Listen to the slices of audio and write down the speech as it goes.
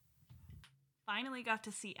finally got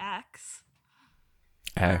to see X.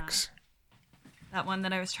 X. That one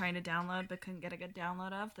that I was trying to download but couldn't get a good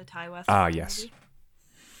download of, the Ty West yes. movie.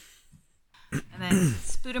 And then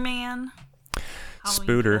Spooderman, Halloween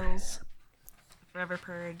Spooder. Kills, Forever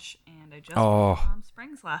Purge, and I just Oh. went to Palm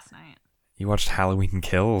Springs last night. You watched Halloween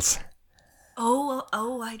Kills?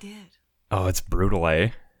 Oh, I did. Oh, it's brutal, eh?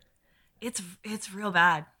 It's real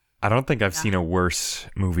bad. I don't think I've seen a worse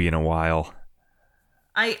movie in a while.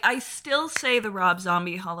 I still say the Rob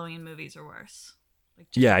Zombie Halloween movies are worse. Like,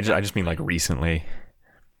 Yeah, I just mean like recently.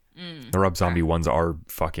 The Rob Zombie ones are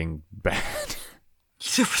fucking bad.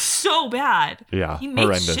 They're so bad. Yeah, He makes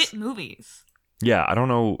horrendous. shit movies. Yeah, I don't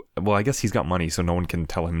know. Well, I guess he's got money, so no one can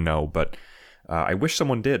tell him no, but I wish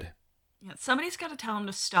someone did. Yeah, somebody's got to tell him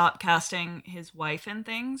to stop casting his wife in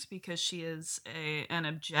things because she is an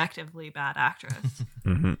objectively bad actress.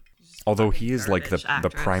 hmm Although he is like the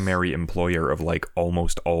Garbage primary employer of like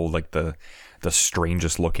almost all like the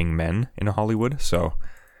strangest looking men in Hollywood, so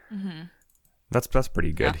that's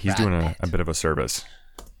pretty good. Not He's Brad doing Pitt. a bit of a service.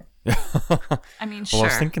 I mean, Well, sure. I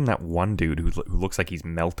was thinking that one dude who looks like he's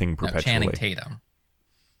melting No, perpetually. Channing Tatum.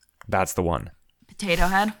 That's the one. Potato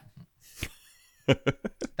Head.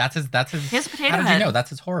 That's his. His Potato How did Head. you know? That's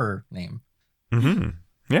his horror name.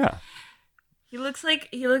 Yeah, He looks like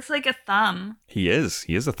a thumb, he is.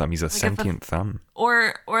 He is a thumb. He's a Like if a- sentient thumb.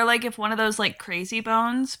 or like if one of those like Crazy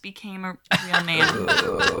Bones became a real man.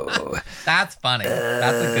 That's funny.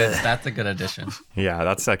 That's a good addition. Yeah,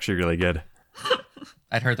 that's actually really good.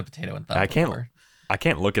 I'd heard the potato and thumb. I can't. before. I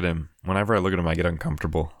can't look at him. Whenever I look at him, I get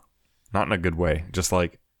uncomfortable. Not in a good way. Just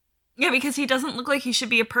like, Yeah, because he doesn't look like he should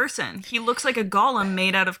be a person. He looks like a golem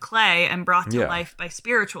made out of clay and brought to Yeah. life by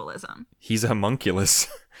spiritualism. he's a homunculus.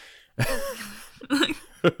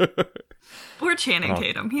 Poor Channing An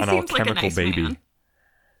Tatum. He an seems like a alchemical nice baby. man.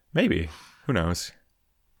 Maybe. Who knows?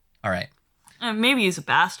 All right, Maybe he's a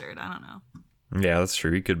bastard. I don't know. Yeah, that's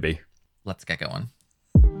true. He could be. let's get going.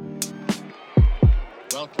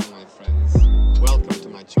 Welcome, my friends. Welcome to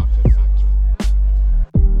my chocolate factory.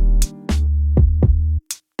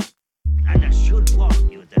 And I should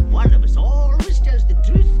warn you that one of us always tells the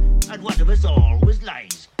truth and one of us always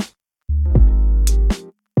lies.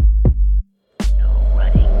 No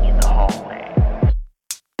running in the hallway.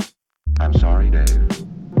 I'm sorry, Dave.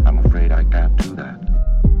 I'm afraid I can't do that.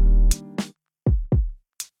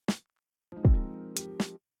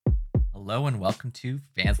 Hello and welcome to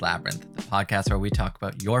Fans Labyrinth, the podcast where we talk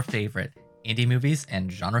about your favorite indie movies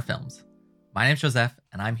and genre films. My name's Joseph,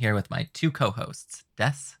 and I'm here with my two co-hosts,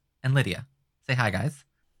 Des and Lydia. Say hi, guys.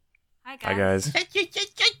 Hi, guys. Hi, guys.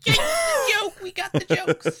 Joke. We got the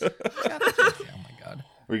jokes. Oh my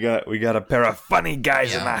god. We got a pair of funny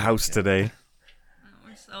guys in Yeah. the house today. Oh,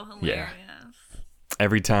 we're so hilarious.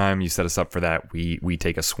 Every time you set us up for that, we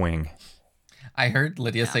take a swing. I heard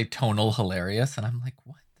Lydia say tonal hilarious, and I'm like,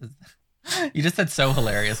 what? You just said so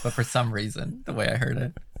hilarious, but for some reason, the way I heard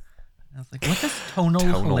it, I was like, what does tonal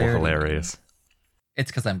hilarity mean? hilarious.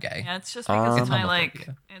 It's because I'm gay. Yeah, it's just because it's my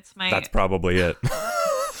Homophobia. it's my. That's probably it.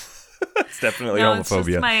 It's definitely no, it's just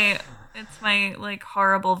homophobia. it's my like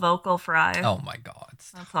horrible vocal fry. Oh my god.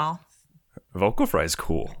 That's all. Vocal fry is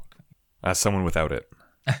cool. As someone without it.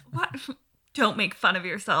 What? Don't make fun of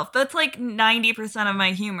yourself. That's like 90% of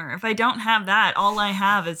my humor. If I don't have that, all I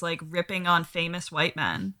have is like ripping on famous white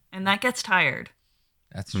men, and that gets tired.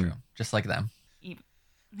 That's true. Just like them.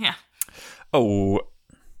 Yeah. Oh,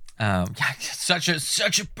 Yeah, such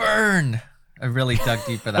a burn. I really dug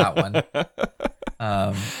deep for that one.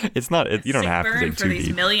 it's not. You don't Sick have to burn dig for too these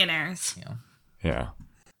deep. millionaires. Yeah.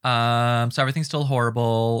 So everything's still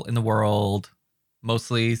horrible in the world,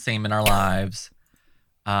 mostly same in our lives.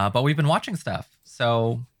 But we've been watching stuff.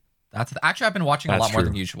 So that's actually I've been watching a That's lot more true.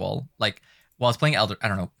 than usual. Like while I was playing Elder, I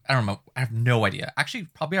don't know. I have no idea. Actually,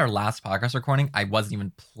 probably our last podcast recording, I wasn't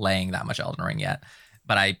even playing that much Elden Ring yet.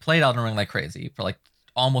 But I played Elden Ring like crazy for like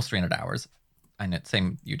almost 300 hours. I know,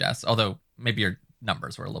 same you, Des. Although maybe your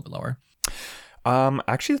numbers were a little bit lower.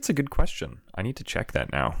 Actually, that's a good question. I need to check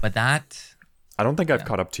that now. But that I don't think I've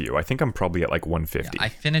caught up to you. I think I'm probably at like 150. I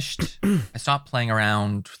finished. I stopped playing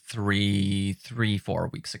around 4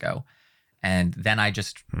 weeks ago, and then I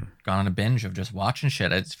just got on a binge of just watching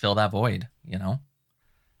shit. I just fill that void, you know.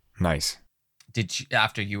 Nice. Did you,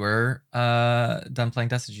 after you were done playing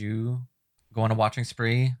Dust, did you go on a watching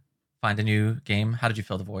spree, find a new game? How did you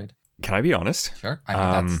fill the void? Can I be honest? Sure.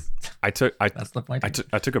 I mean, That's the point.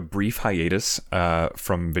 I took a brief hiatus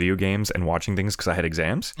from video games and watching things because I had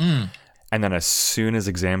exams. And then as soon as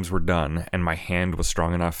exams were done and my hand was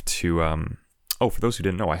strong enough to for those who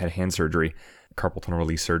didn't know, I had hand surgery, carpal tunnel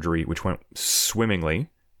release surgery, which went swimmingly.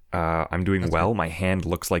 I'm doing well. My hand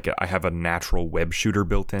looks like I have a natural web shooter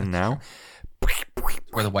built in now.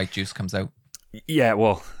 Where the white juice comes out. Yeah,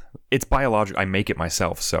 well, it's biological. I make it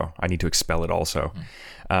myself, so I need to expel it also.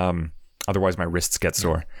 Otherwise, my wrists get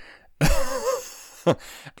sore.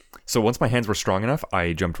 So once my hands were strong enough,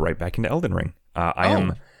 I jumped right back into Elden Ring.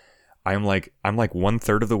 I'm like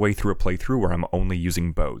 1/3 of the way through a playthrough where I'm only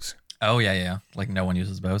using bows. Oh yeah. Like no one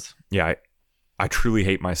uses bows. Yeah, I truly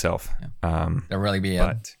hate myself. They'll really be.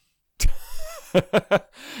 But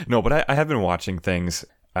no, but I have been watching things.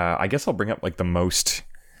 I guess I'll bring up like the most,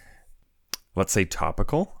 let's say,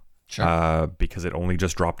 topical. Sure. Because it only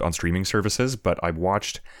just dropped on streaming services. But I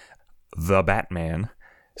watched The Batman,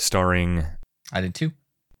 starring I did too.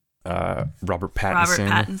 Robert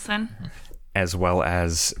Pattinson, as well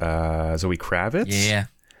as Zoe Kravitz. Yeah.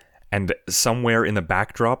 And somewhere in the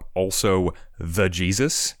backdrop, also the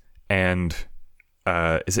Jesus and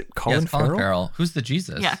is it Colin Farrell? Who's the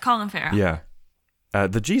Jesus? Yeah, Colin Farrell. Yeah,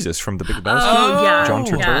 the Jesus from The Big Lebowski. Oh, yeah. John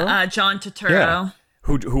Turturro. Yeah, John Turturro. Yeah.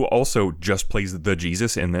 Who also just plays the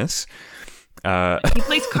Jesus in this. He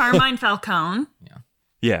plays Carmine Falcone.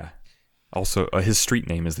 Yeah. Also, his street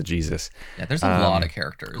name is the Jesus. Yeah, there's a lot of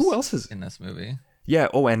characters. Who else is in this movie? Yeah.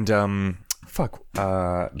 Oh, and Andy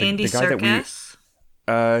the guy Serkis.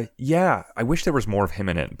 yeah. I wish there was more of him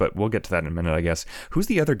in it, but we'll get to that in a minute, I guess. Who's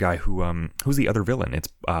the other guy who's the other villain? It's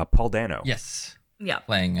Paul Dano. Yes. Yeah.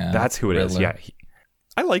 Playing. That's who it is. Riddler. Yeah.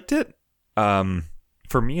 I liked it.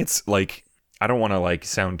 For me, it's like, I don't want to like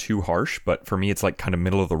sound too harsh, but for me, it's like kind of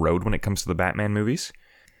middle of the road when it comes to the Batman movies.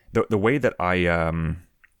 The way that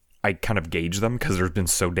I kind of gauge them, because there's been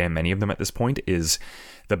so damn many of them at this point, is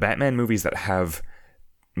the Batman movies that have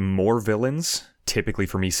more villains typically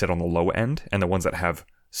for me sit on the low end, and the ones that have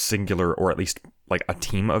singular or at least like a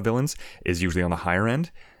team of villains is usually on the higher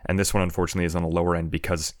end. And this one unfortunately is on the lower end,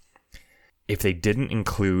 because if they didn't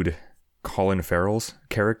include Colin Farrell's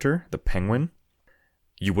character, the Penguin,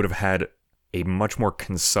 you would have had a much more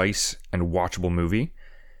concise and watchable movie.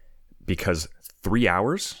 Because 3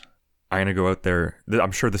 hours, I'm going to go out there,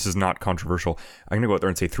 I'm sure this is not controversial, I'm going to go out there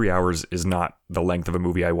and say 3 hours is not the length of a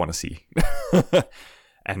movie I want to see.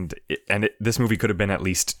 This movie could have been at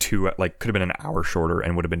least could have been an hour shorter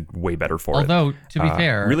and would have been way better for it. Although, to be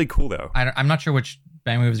fair, really cool though. I'm not sure which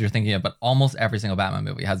Batman movies you're thinking of, but almost every single Batman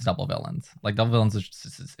movie has double villains. Like, double villains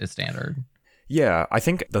is standard. Yeah, I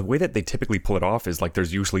think the way that they typically pull it off is like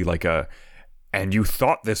there's usually like and you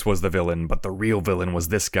thought this was the villain, but the real villain was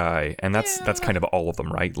this guy. And that's kind of all of them,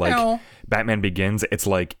 right? Like Batman Begins, it's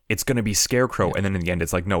like, it's going to be Scarecrow. And then in the end,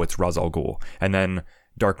 it's like, no, it's Ra's al Ghul. And then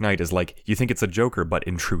Dark Knight is like, you think it's a Joker, but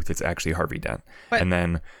in truth, it's actually Harvey Dent. And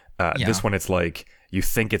then this one, it's like, you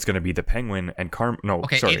think it's going to be the Penguin and sorry.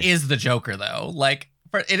 It is the Joker, though. Like,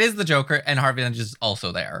 it is the Joker, and Harvey Dent is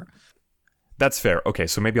also there. That's fair. Okay,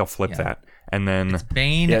 so maybe I'll flip that. And then it's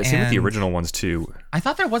Bane. Yeah, same with the original ones too. I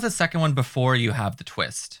thought there was a second one before you have the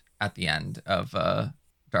twist at the end of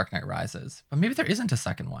Dark Knight Rises, but maybe there isn't a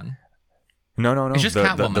second one. No. It's just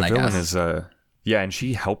Catwoman, the I villain guess. is and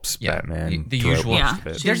she helps Batman. The usual. Yeah.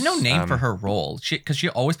 There's no name for her role. Because she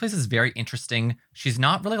always plays this very interesting. She's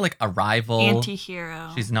not really like a rival.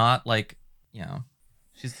 Anti-hero. She's not like,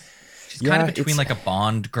 she's kind of between like a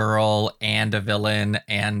Bond girl and a villain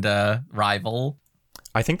and a rival.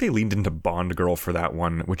 I think they leaned into Bond girl for that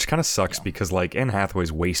one, which kind of sucks because like Anne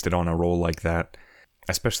Hathaway's wasted on a role like that,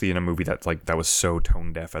 especially in a movie that was so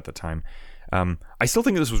tone deaf at the time. I still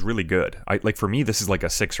think this was really good. For me, this is like a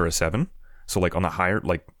 6 or a 7. So like on the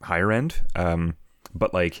higher end.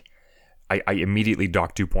 But like I immediately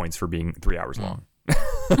docked 2 points for being 3 hours long.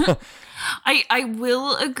 I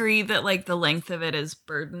will agree that like the length of it is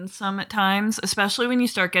burdensome at times, especially when you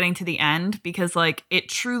start getting to the end, because like it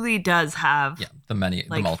truly does have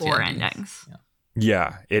the 4 endings.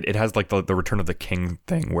 Yeah, it has like the Return of the King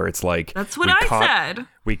thing where it's like that's what I said.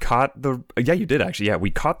 We caught you did actually. Yeah, we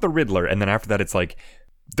caught the Riddler, and then after that it's like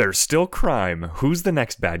there's still crime. Who's the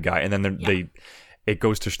next bad guy? And then it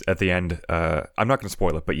goes to at the end. I'm not going to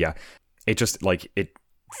spoil it, but yeah, it just like it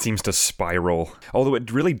seems to spiral. Although it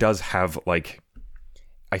really does have like,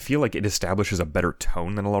 I feel like it establishes a better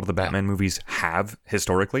tone than a lot of the Batman movies have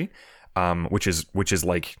historically, which is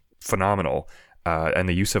like phenomenal. And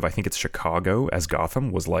the use of, I think it's Chicago as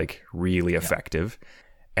Gotham was like really effective,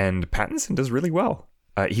 and Pattinson does really well.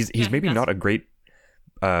 He's maybe not a great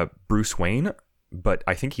Bruce Wayne, but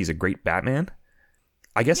I think he's a great Batman.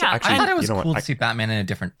 I guess actually, I thought it was cool to see Batman in a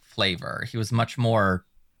different flavor. He was much more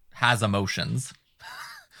has emotions.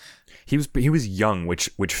 He was young, which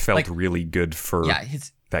felt like, really good for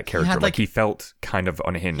that character. He felt kind of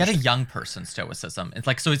unhinged. He had a young person stoicism. It's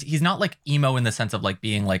like, so he's not like emo in the sense of like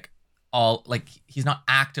being like he's not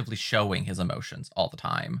actively showing his emotions all the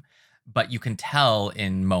time, but you can tell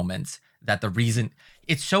in moments that the reason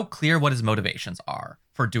it's so clear what his motivations are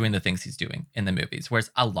for doing the things he's doing in the movies.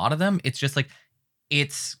 Whereas a lot of them, it's just like,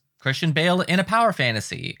 it's Christian Bale in a power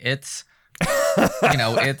fantasy. It's,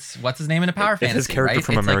 it's what's his name in a power fantasy. His character right?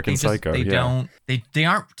 from It's American like Psycho. They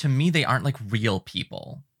aren't, to me, they aren't like real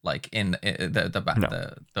people, like in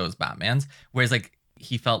those Batmans. Whereas like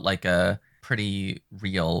he felt like a pretty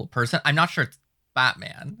real person. I'm not sure it's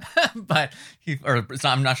Batman, but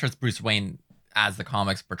I'm not sure it's Bruce Wayne as the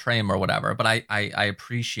comics portray him or whatever. But I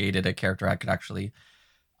appreciated a character I could actually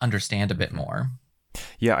understand a bit more.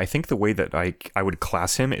 Yeah, I think the way that I would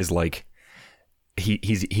class him is like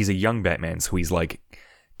he's a young Batman, so he's like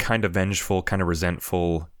kind of vengeful, kind of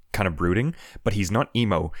resentful, kind of brooding, but he's not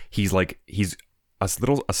emo. He's a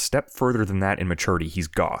step further than that in maturity. He's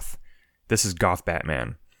goth. This is goth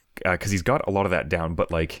Batman, because he's got a lot of that down,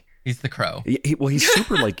 but like he's the Crow. He's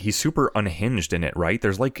super he's super unhinged in it, right?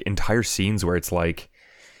 There's like entire scenes where it's like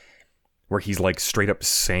where he's like straight up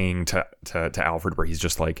saying to Alfred, where he's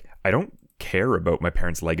just like, I don't care about my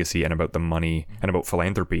parents' legacy and about the money and about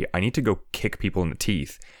philanthropy. I need to go kick people in the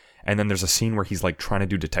teeth. And then there's a scene where he's like trying to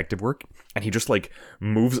do detective work, and he just like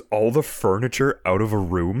moves all the furniture out of a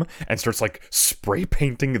room and starts like spray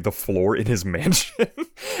painting the floor in his mansion.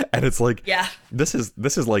 And it's like, yeah, this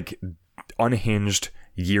is like unhinged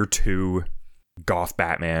year 2 goth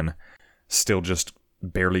Batman, still just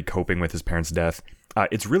barely coping with his parents' death.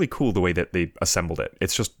 It's really cool the way that they assembled it.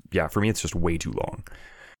 It's just, yeah, for me, it's just way too long.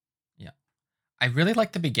 Yeah, I really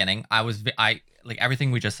like the beginning. I like everything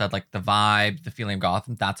we just said, like the vibe, the feeling of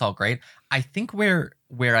Gotham. That's all great. I think where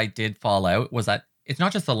I did fall out was that it's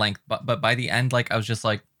not just the length, but by the end, like I was just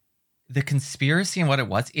like, the conspiracy and what it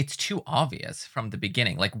was, it's too obvious from the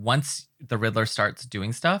beginning. Like once the Riddler starts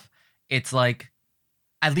doing stuff, it's like,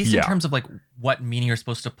 at least in terms of like what meaning you're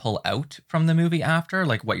supposed to pull out from the movie after,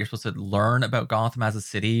 like what you're supposed to learn about Gotham as a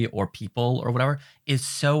city or people or whatever, is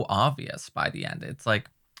so obvious by the end. It's like,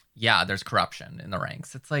 yeah, there's corruption in the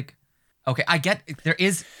ranks. It's like, okay, I get there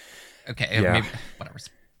is, okay, maybe whatever.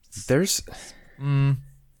 There's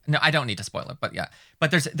no, I don't need to spoil it, but yeah.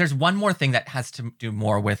 But there's one more thing that has to do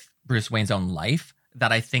more with Bruce Wayne's own life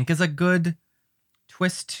that I think is a good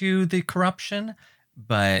twist to the corruption,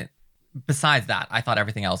 but besides that, I thought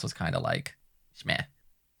everything else was kind of like, meh.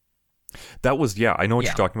 That was, I know what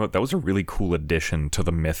you're talking about. That was a really cool addition to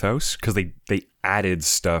the mythos, because they added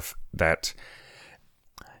stuff that,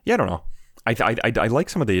 I don't know. I like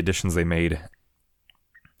some of the additions they made.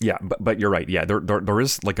 Yeah, but you're right. Yeah, there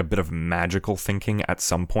is like a bit of magical thinking at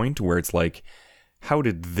some point where it's like, how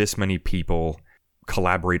did this many people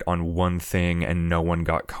collaborate on one thing and no one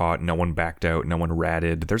got caught, no one backed out, no one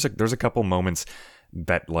ratted? There's a couple moments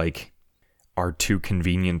that like are too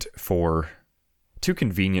convenient for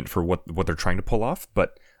what they're trying to pull off,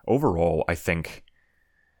 but overall I think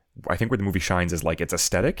where the movie shines is like its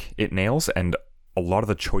aesthetic, it nails, and a lot of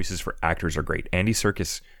the choices for actors are great. Andy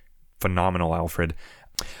Serkis, phenomenal Alfred.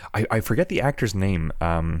 I forget the actor's name.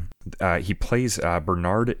 He plays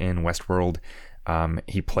Bernard in Westworld.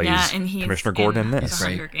 He plays Commissioner Gordon in this.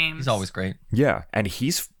 He's always great. Yeah, and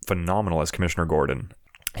he's phenomenal as Commissioner Gordon.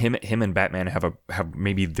 Him and Batman have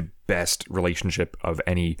maybe the best relationship of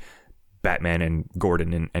any Batman and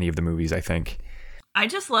Gordon in any of the movies, I think. I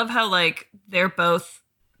just love how like they're both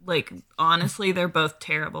like honestly they're both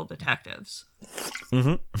terrible detectives.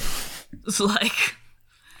 Mm-hmm. It's like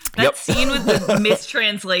that scene with the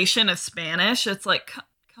mistranslation of Spanish. It's like,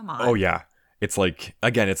 come on. Oh yeah, it's like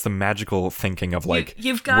again, it's the magical thinking of like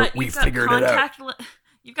you've got figured it out.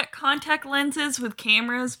 You've got contact lenses with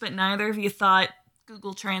cameras, but neither of you thought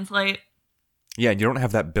Google Translate. Yeah, and you don't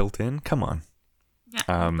have that built in. Come on.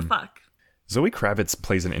 Yeah. What the fuck? Zoe Kravitz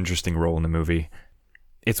plays an interesting role in the movie.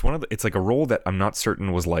 It's like a role that I'm not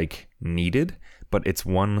certain was like needed, but it's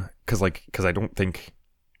one because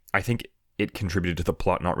I think it contributed to the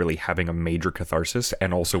plot not really having a major catharsis,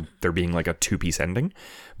 and also there being like a 2-piece ending.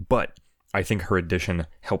 But I think her addition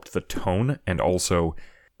helped the tone, and also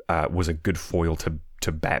was a good foil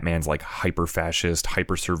to Batman's like hyper fascist,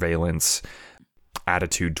 hyper surveillance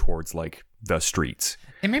attitude towards like the streets.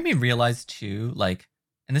 It made me realize too, like,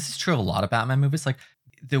 and this is true of a lot of Batman movies, like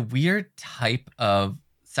the weird type of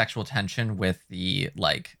sexual tension with the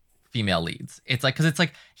like female leads. It's like, because it's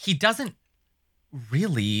like he doesn't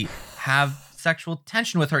really have sexual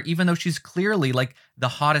tension with her, even though she's clearly like the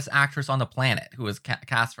hottest actress on the planet who was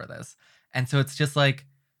cast for this. And so it's just like,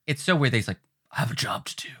 it's so weird that he's like, I have a job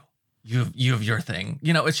to do. You have your thing.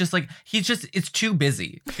 You know, it's just like, it's too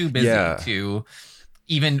busy to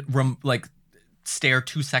even like stare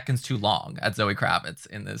 2 seconds too long at Zoe Kravitz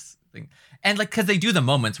in this thing. And like, because they do the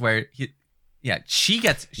moments where she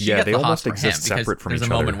gets Yeah, they the hots almost for him exist because separate from there's each a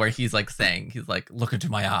moment other. where he's like saying, look into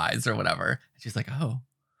my eyes or whatever. And she's like, oh,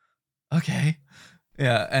 okay.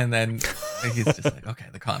 Yeah, and then he's just like, okay,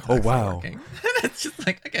 the contacts Oh, are wow. working. It's just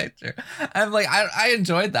like, okay, sure. I'm like, I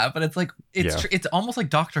enjoyed that, but it's like, Yeah. it's almost like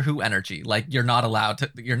Doctor Who energy. Like you're not allowed to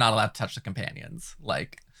touch the companions.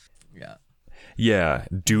 Like, yeah. Yeah,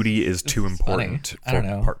 duty is too It's funny. important I for don't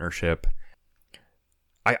know. partnership.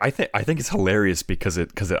 I think it's hilarious because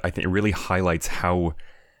I think it really highlights how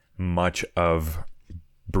much of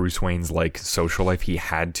Bruce Wayne's like social life he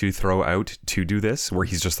had to throw out to do this, where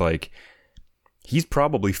he's just like, he's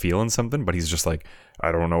probably feeling something, but he's just like,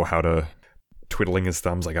 I don't know how to, twiddling his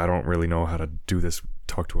thumbs, like, I don't really know how to do this,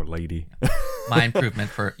 talk to a lady. My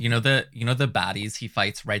improvement for the baddies he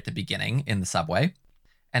fights right at the beginning in the subway,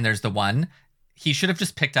 and there's the one he should have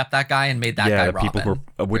just picked up that guy and made that guy the Robin. people who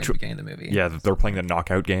are, right at the beginning of the movie. Yeah, they're playing the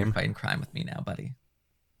knockout game. Fighting crime with me now, buddy.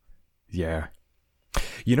 Yeah.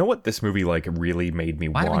 You know what this movie like really made me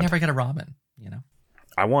Why want? do we never get a Robin? You know,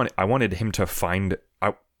 I wanted him to find.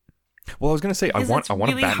 I was gonna say Because I it's want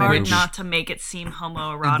really a Batman hard movie. not to make it seem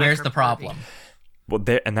homoerotic. where's or the pervy. problem? Well,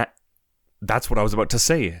 that's what I was about to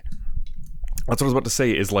say. That's what I was about to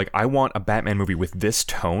say is like I want a Batman movie with this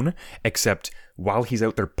tone, except while he's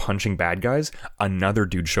out there punching bad guys, another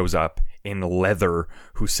dude shows up in leather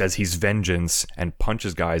who says he's vengeance and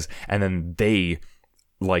punches guys, and then they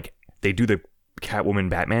do the Catwoman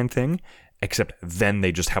Batman thing, except then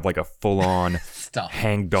they just have like a full on Stop.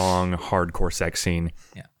 hang dong hardcore sex scene.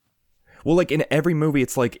 Yeah. Well, like in every movie,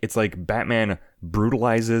 it's like Batman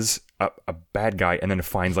brutalizes a bad guy and then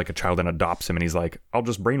finds like a child and adopts him, and he's like, "I'll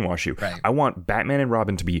just brainwash you." Right. I want Batman and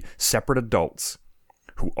Robin to be separate adults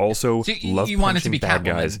who also So love you want it to punching be bad Catwoman,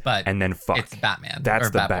 guys but and then fuck. It's Batman. That's or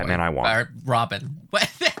the Batman Batboy, I want. Or Robin.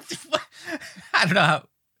 I don't know how it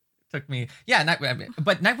took me. Yeah,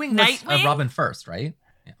 but Nightwing was Nightwing? Robin first, right?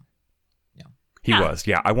 He Yeah. was,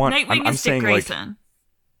 yeah. I want. Nightwing I'm is Dick saying like, Grayson.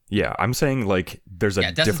 yeah, I'm saying like, there's a Yeah,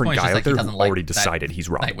 Destin's different point is guy just, out like, he there doesn't who like already that decided he's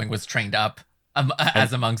Robin. Nightwing was trained up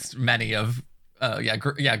as amongst many of,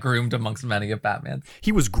 groomed amongst many of Batman's.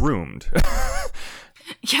 He was groomed.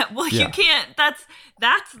 Yeah, well, Yeah. you can't.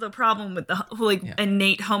 That's the problem with the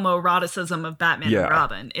innate homoeroticism of Batman Yeah. and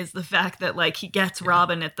Robin is the fact that like he gets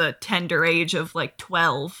Robin at the tender age of like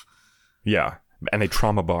 12. Yeah, and they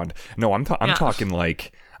trauma bond. No, I'm Yeah. talking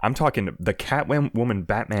the Catwoman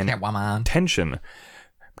Batman Catwoman. tension,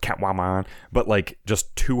 Catwoman, but like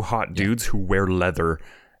just two hot dudes who wear leather,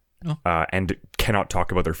 Oh. and cannot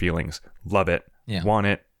talk about their feelings. Love it, Yeah. want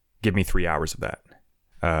it. Give me 3 hours of that.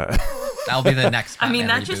 That'll be the next I mean,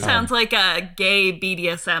 Batman that just reboot. sounds like a gay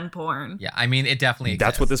BDSM porn. Yeah, I mean, it definitely exists.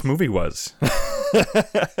 That's what this movie was,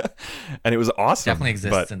 and it was awesome. definitely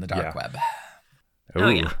exists but, in the dark yeah. web. Oh,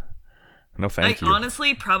 Ooh. yeah. No, thank Like you.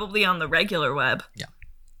 honestly, probably on the regular web. Yeah.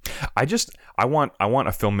 I want a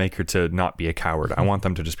filmmaker to not be a coward. I want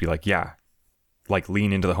them to just be like, yeah, like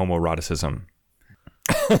lean into the homoeroticism.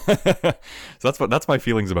 So that's my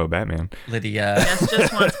feelings about Batman. Lydia. Jess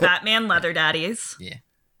just wants Batman leather daddies. Yeah.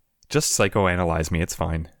 Just psychoanalyze me. It's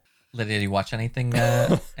fine. Lydia, did you watch anything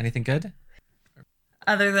anything good?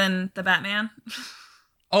 Other than the Batman.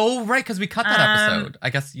 Oh, right, because we cut that Um, episode. I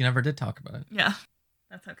guess you never did talk about it. Yeah,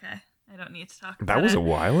 that's okay. I don't need to talk about That was it. a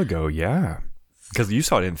while ago. Yeah, because you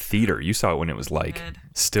saw it in theater. You saw it when it was like Good.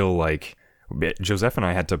 still like. Joseph and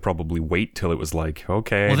I had to probably wait till it was like,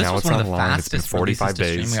 okay, Well, this now was it's one of the online. It's been fastest 45 releases to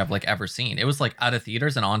days. streaming I've like ever seen. It was like out of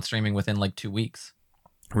theaters and on streaming within like 2 weeks.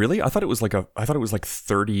 Really? I thought it was like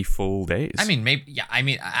 30 full days. I mean, maybe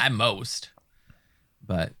at most,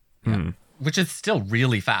 but yeah. Which is still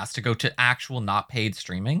really fast to go to actual not paid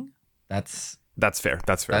streaming. That's that's fair.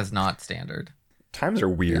 That's fair. That's not standard. Times are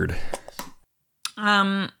weird.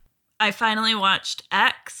 I finally watched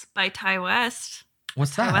X by Ty West.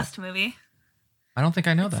 What's Ty that? West movie. I don't think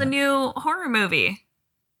I know It's that. a new horror movie.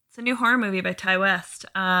 It's a new horror movie by Ty West.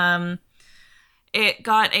 It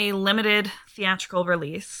got a limited theatrical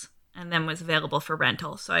release and then was available for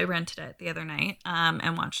rental. So I rented it the other night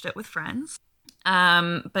and watched it with friends.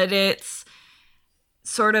 But it's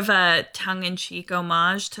sort of a tongue-in-cheek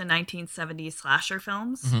homage to 1970s slasher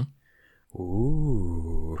films, Mhm.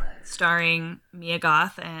 Ooh. starring Mia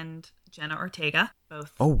Goth and Jenna Ortega,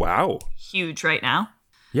 both Oh wow. huge right now.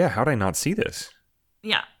 Yeah. How'd I not see this?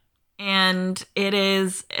 Yeah. And it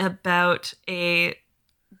is about a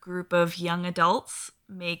group of young adults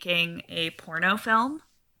making a porno film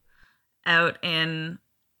out in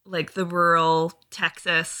like the rural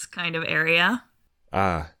Texas kind of area.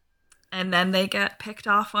 Ah, And then they get picked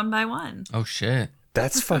off one by one. Oh shit.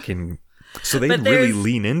 that's fucking. So they But really there's-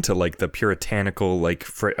 lean into like the puritanical like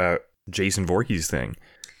Jason Voorhees thing.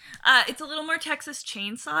 It's a little more Texas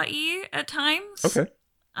Chainsaw-y at times. Okay.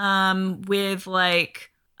 With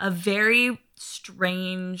like a very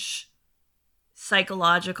strange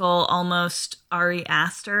psychological, almost Ari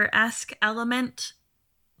Aster-esque element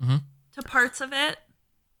Mhm. to parts of it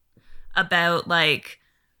about like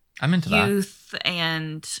I'm into that. youth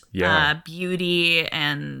and Yeah. beauty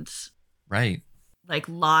and Right. like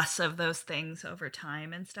loss of those things over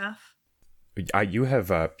time and stuff. You have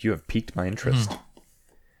piqued my interest.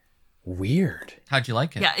 Weird. How'd you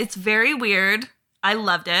like it? Yeah, it's very weird. I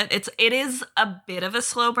loved it. It is a bit of a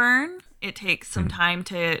slow burn. It takes some time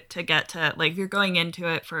to get to, like, if you're going into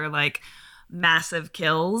it for like massive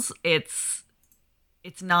kills, it's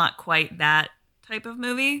not quite that type of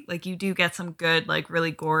movie. Like, you do get some good, like,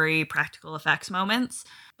 really gory practical effects moments,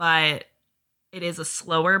 but it is a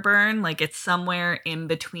slower burn. Like, it's somewhere in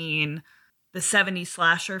between the 70s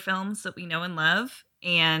slasher films that we know and love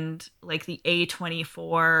and like the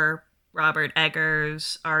A24 Robert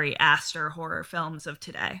Eggers, Ari Aster horror films of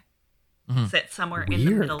today. Sit somewhere in the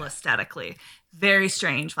Weird. middle aesthetically. Very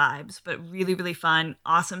strange vibes, but really, really fun.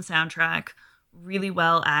 Awesome soundtrack. Really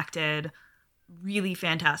well acted. Really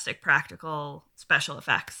fantastic practical special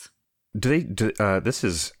effects. This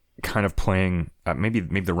is kind of playing maybe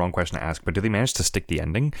the wrong question to ask, but do they manage to stick the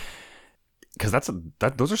ending? Because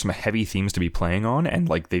those are some heavy themes to be playing on, and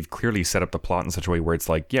like they've clearly set up the plot in such a way where it's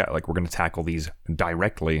like, yeah, like we're going to tackle these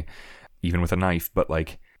directly, even with a knife, but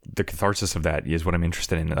like the catharsis of that is what I'm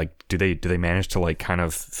interested in. Like, do they manage to like kind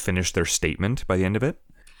of finish their statement by the end of it?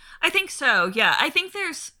 I think so. Yeah. I think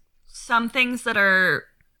there's some things that are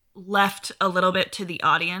left a little bit to the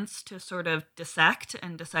audience to sort of dissect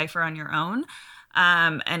and decipher on your own.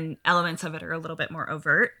 And elements of it are a little bit more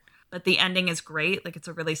overt, but the ending is great. Like, it's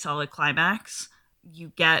a really solid climax.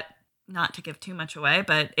 You get, not to give too much away,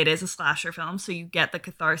 but it is a slasher film. So you get the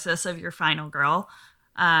catharsis of your final girl,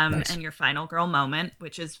 Nice. and your final girl moment,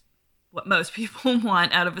 which is what most people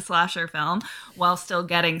want out of a slasher film, while still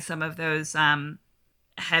getting some of those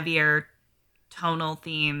heavier tonal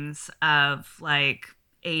themes of like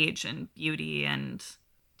age and beauty and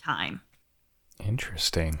time.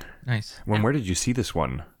 Interesting. Nice. Where did you see this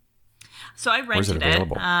one? So I Where's it rented it.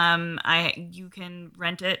 available? You can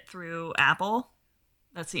rent it through Apple.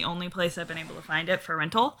 That's the only place I've been able to find it for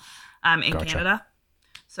rental in Gotcha. Canada.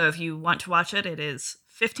 So if you want to watch it, it is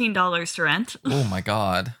 $15 to rent. Oh my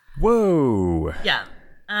god. Whoa. Yeah.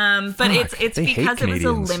 But it's Fuck, they hate because it was a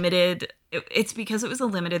Canadians. limited it's because it was a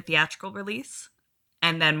limited theatrical release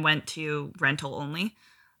and then went to rental only.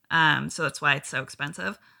 So that's why it's so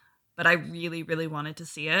expensive. But I really, really wanted to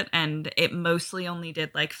see it, and it mostly only did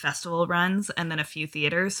like festival runs and then a few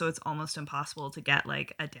theaters, so it's almost impossible to get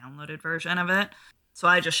like a downloaded version of it. So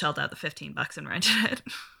I just shelled out the $15 and rented it.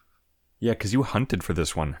 Yeah, because you hunted for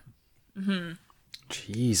this one. Mm-hmm.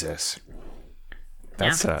 Jesus.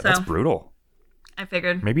 That's Yeah, that's so- brutal. I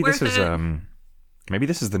figured Maybe worth this is it. maybe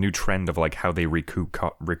this is the new trend of like how they recoup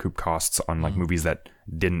costs on like movies that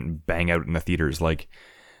didn't bang out in the theaters. Like,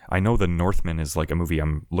 I know The Northman is like a movie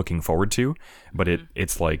I'm looking forward to, but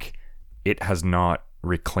it's like it has not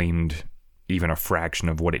reclaimed even a fraction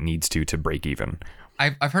of what it needs to break even.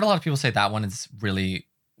 I've heard a lot of people say that one is really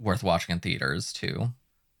worth watching in theaters too.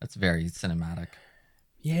 That's very cinematic.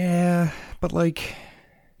 Yeah, but like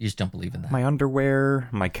You just don't believe in that. my underwear,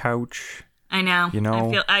 my couch. I know. you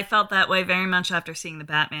know- I felt that way very much after seeing the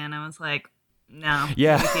Batman. I was like, no,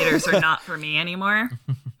 Yeah. movie theaters are not for me anymore.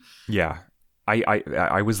 Yeah.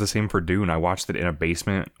 I was the same for Dune. I watched it in a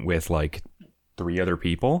basement with like 3 other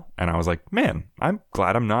people, and I was like, man, I'm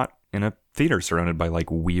glad I'm not in a theater surrounded by like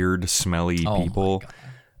weird, smelly Oh my people,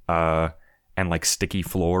 and like sticky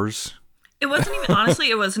floors. It wasn't even, honestly,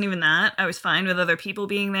 it wasn't even that. I was fine with other people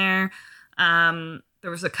being there. There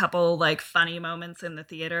was a couple like funny moments in the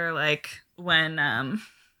theater, like when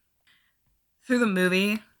through the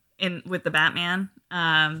movie with the Batman,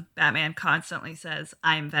 Batman constantly says,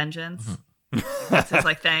 "I'm vengeance." That's his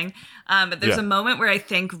like thing. But there's Yeah. a moment where I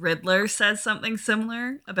think Riddler says something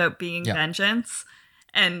similar about being Yeah. vengeance,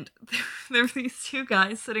 and there were these 2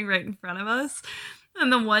 guys sitting right in front of us,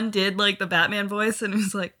 and the one did like the Batman voice, and it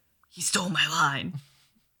was like, "He stole my line."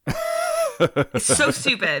 It's so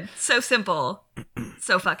stupid, so simple,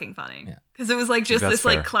 so fucking funny. Yeah. Because it was like just That's this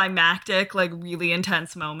fair. like climactic, like really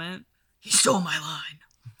intense moment. He stole my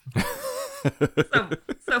line.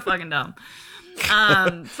 so fucking dumb.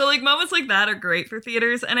 So like moments like that are great for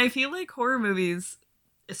theaters, and I feel like horror movies,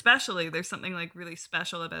 especially, there's something like really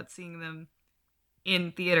special about seeing them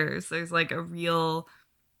in theaters. There's like a real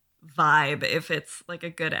vibe. If it's like a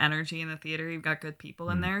good energy in the theater, you've got good people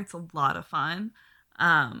in there. It's a lot of fun.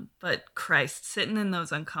 But Christ, sitting in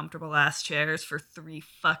those uncomfortable ass chairs for 3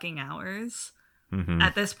 fucking hours. Mm-hmm.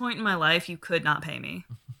 At this point in my life, you could not pay me.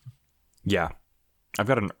 Yeah. I've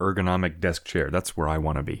got an ergonomic desk chair. That's where I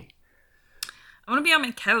want to be. I want to be on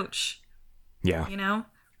my couch. Yeah. You know?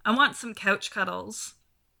 I want some couch cuddles.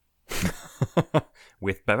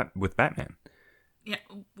 with Batman. Yeah,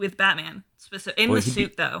 with Batman. In Well, the he'd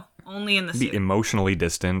suit, though. Only in the Be suit. emotionally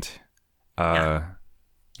distant.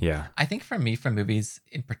 Yeah. I think for me, for movies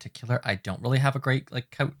in particular, I don't really have a great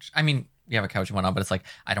like couch. I mean, we have a couch and whatnot, but it's like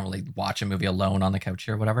I don't really watch a movie alone on the couch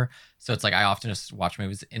or whatever. So it's like I often just watch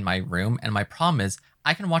movies in my room. And my problem is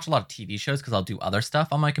I can watch a lot of TV shows because I'll do other stuff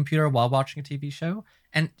on my computer while watching a TV show,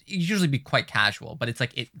 and it usually be quite casual. But it's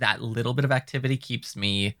like that little bit of activity keeps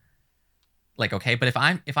me like okay. But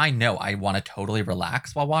if I know I want to totally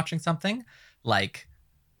relax while watching something, like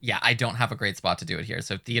yeah, I don't have a great spot to do it here.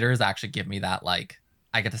 So theaters actually give me that like.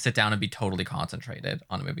 I get to sit down and be totally concentrated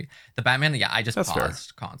on a movie. The Batman, yeah, I just That's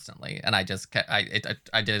paused constantly, and I just I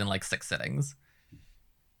did it in like 6 sittings.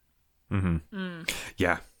 Mm-hmm.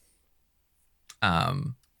 Yeah.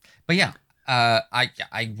 But yeah,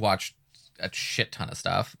 I watched a shit ton of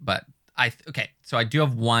stuff, but so I do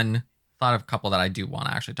have thought of a couple that I do want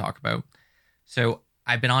to actually talk about. So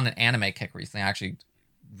I've been on an anime kick recently. I actually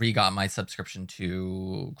re-got my subscription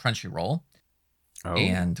to Crunchyroll,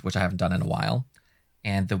 and which I haven't done in a while.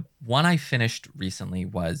 And the one I finished recently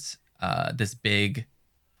was this big.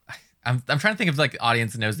 I'm trying to think of like the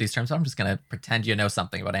audience that knows these terms, so I'm just gonna pretend you know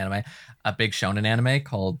something about anime. A big shonen anime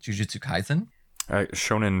called Jujutsu Kaisen.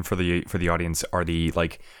 Shonen for the audience are the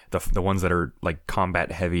ones that are like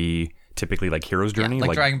combat heavy, typically like Hero's Journey,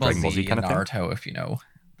 like Dragon Ball Z kind and of Naruto, thing? if you know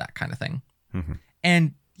that kind of thing. Mm-hmm.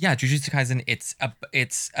 And yeah, Jujutsu Kaisen,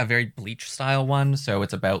 it's a very Bleach style one, so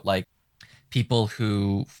it's about like people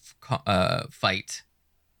who fight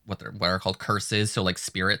what are called curses, so like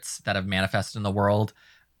spirits that have manifested in the world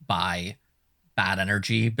by bad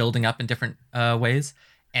energy building up in different ways.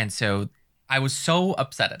 And so I was so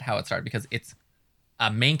upset at how it started because it's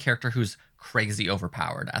a main character who's crazy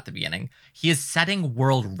overpowered at the beginning. He is setting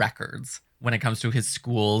world records when it comes to his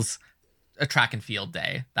school's track and field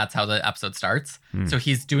day. That's how the episode starts. So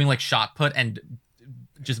he's doing like shot put and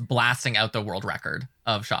just blasting out the world record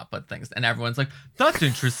of shot put things, and everyone's like, "That's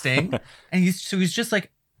interesting." And he's just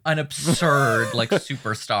like an absurd like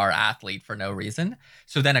superstar athlete for no reason.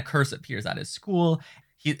 So then a curse appears at his school.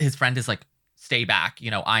 His friend is like, "Stay back, you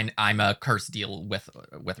know, I'm a curse deal with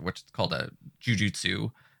which is called a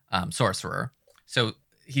jujutsu sorcerer." So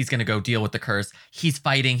he's gonna go deal with the curse. He's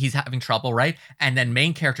fighting. He's having trouble, right? And then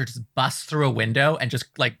main character just busts through a window and just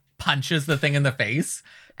like punches the thing in the face.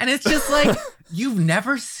 And it's just like, you've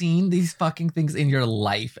never seen these fucking things in your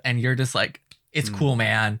life. And you're just like, it's cool,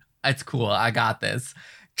 man. It's cool. I got this.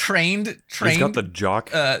 Trained. He's got the jock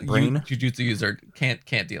brain. Jujutsu user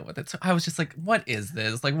can't deal with it. So I was just like, what is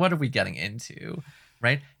this? Like, what are we getting into?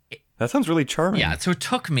 Right? That sounds really charming. Yeah. So it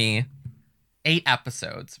took me 8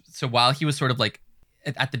 episodes. So while he was sort of like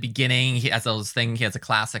at the beginning, he has a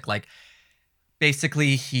classic, like,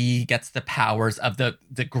 basically, he gets the powers of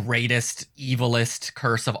the greatest, evilest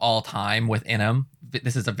curse of all time within him.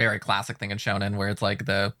 This is a very classic thing in shonen where it's like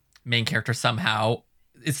the main character somehow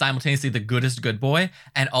is simultaneously the goodest good boy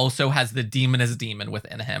and also has the demonest demon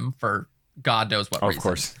within him for God knows what reason. Of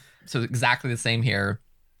course. So exactly the same here.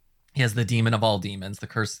 He has the demon of all demons,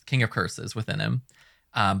 the king of curses within him.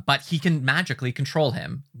 But he can magically control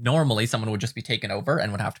him. Normally, someone would just be taken over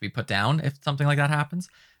and would have to be put down if something like that happens.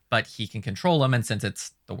 But he can control him, and since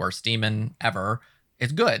it's the worst demon ever,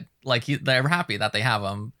 it's good. Like they're happy that they have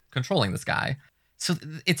him controlling this guy. So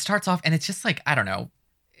it starts off, and it's just like, I don't know,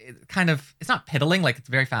 it's not piddling, like it's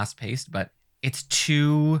very fast paced, but it's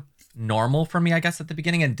too normal for me, I guess, at the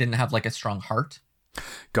beginning, and didn't have like a strong heart.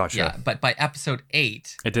 Gotcha. Yeah, but by episode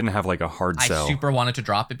 8, it didn't have like a hard sell. I super wanted to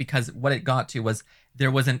drop it because what it got to was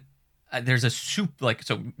there's a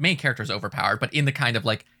so main character's overpowered, but in the kind of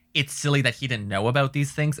like, it's silly that he didn't know about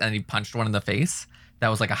these things and he punched one in the face. That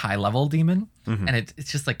was like a high level demon. Mm-hmm. And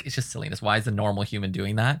it's just silliness. Why is a normal human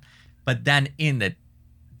doing that? But then in the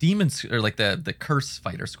demons, or like the curse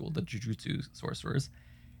fighter school, the jujutsu sorcerers,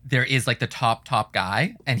 there is like the top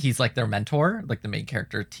guy, and he's like their mentor, like the main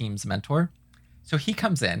character team's mentor. So he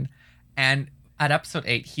comes in, and at episode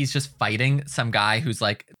 8, he's just fighting some guy who's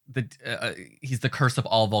like he's the curse of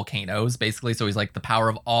all volcanoes, basically. So he's like the power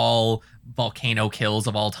of all volcano kills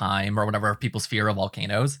of all time, or whatever people's fear of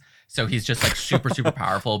volcanoes. So he's just like super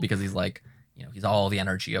powerful because he's like, you know, he's all the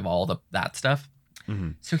energy of all that stuff.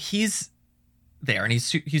 Mm-hmm. So he's there, and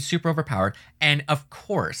he's super overpowered. And of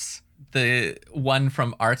course, the one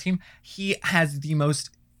from our team, he has the most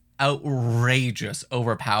outrageous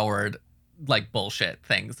overpowered like bullshit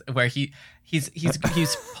things where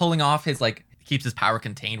he's pulling off his like keeps his power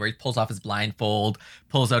contained, where he pulls off his blindfold,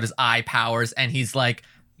 pulls out his eye powers, and he's like,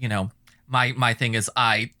 you know, my thing is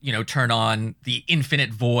I, you know, turn on the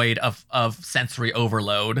infinite void of sensory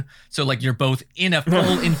overload. So like you're both in a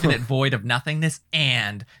full infinite void of nothingness,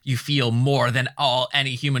 and you feel more than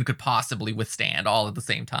any human could possibly withstand all at the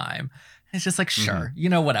same time. It's just like, sure, you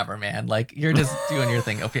know, whatever, man. Like, you're just doing your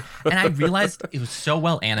thing. Okay. And I realized it was so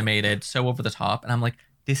well animated, so over the top. And I'm like,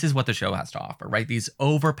 this is what the show has to offer, right? These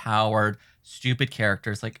overpowered, stupid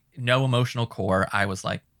characters, like no emotional core. I was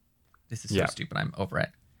like, this is so stupid. I'm over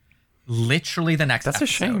it. Literally the next episode, a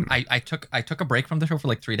shame. I took a break from the show for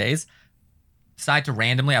like 3 days. Decided to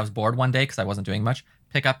randomly, I was bored one day because I wasn't doing much,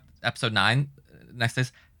 pick up episode 9 next day.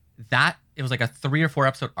 It was like a 3 or 4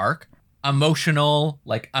 episode arc. Emotional,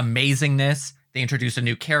 like amazingness. They introduced a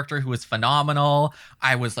new character who was phenomenal.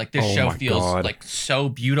 I was like, this show feels like so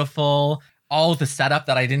beautiful. All the setup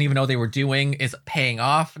that I didn't even know they were doing is paying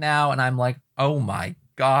off now. And I'm like, oh my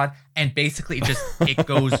God. And basically it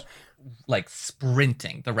goes like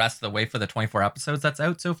sprinting the rest of the way for the 24 episodes that's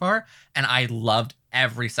out so far. And I loved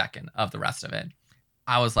every second of the rest of it.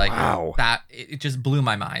 I was like, wow. It just blew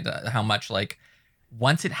my mind how much like,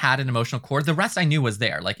 once it had an emotional core, the rest I knew was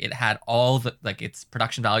there. Like it had all the, like its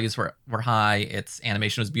production values were high. Its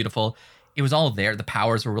animation was beautiful. It was all there. The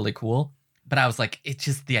powers were really cool. But I was like, it's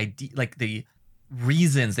just the idea, like the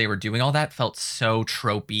reasons they were doing all that felt so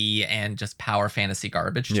tropey and just power fantasy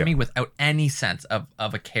garbage to me without any sense of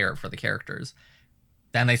a care for the characters.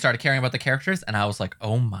 Then they started caring about the characters and I was like,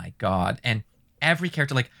 oh my God. And every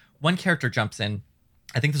character, like one character jumps in,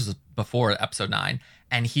 I think this was before episode 9,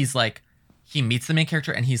 and he's like, he meets the main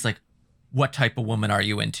character and he's like, what type of woman are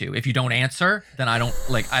you into? If you don't answer, then I don't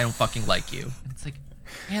fucking like you. And it's like,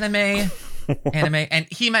 anime. And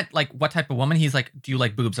he meant like, what type of woman? He's like, do you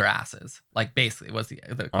like boobs or asses? Like basically was the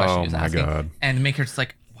question he was asking. God. And the main character's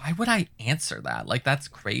like, why would I answer that? Like, that's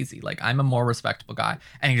crazy. Like, I'm a more respectable guy.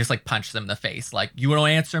 And he just like punched them in the face. Like, you don't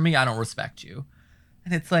answer me, I don't respect you.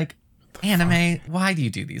 And it's like, anime, why do you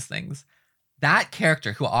do these things? That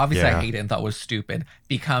character, who obviously I hated and thought was stupid,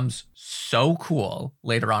 becomes so cool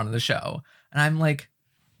later on in the show. And I'm like,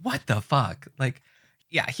 what the fuck? Like,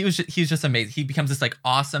 yeah, he's just amazing. He becomes this like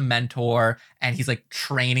awesome mentor, and he's like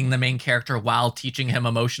training the main character while teaching him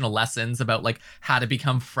emotional lessons about like how to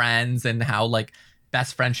become friends and how like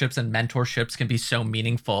best friendships and mentorships can be so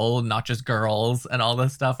meaningful, not just girls and all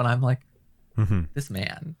this stuff. And I'm like, this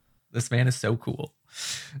man is so cool.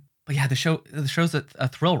 But yeah, the show's a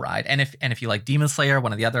thrill ride. And if you like Demon Slayer,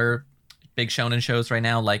 one of the other big shonen shows right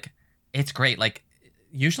now, like it's great. Like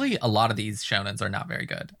usually a lot of these shonens are not very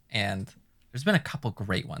good, and there's been a couple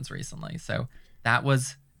great ones recently. So that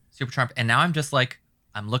was super charmed. And now I'm just like,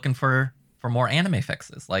 I'm looking for more anime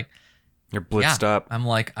fixes. Like you're blitzed up. I'm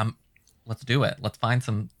like, let's do it. Let's find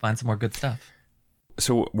some more good stuff.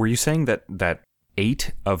 So were you saying that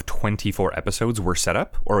 8 of 24 episodes were set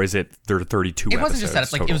up, or is it there are 32 episodes? It wasn't just set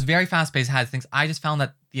up. Like total? It was very fast paced, had things. I just found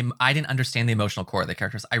that I didn't understand the emotional core of the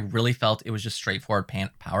characters. I really felt it was just straightforward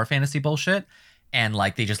power fantasy bullshit, and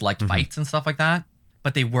like they just liked fights and stuff like that.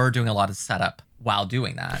 But they were doing a lot of setup while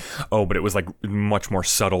doing that. Oh, but it was like much more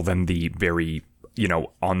subtle than the very, you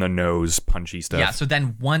know, on the nose punchy stuff. Yeah. So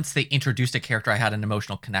then once they introduced a character I had an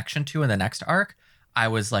emotional connection to in the next arc, I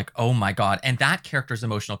was like, oh my God. And that character's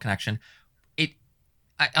emotional connection,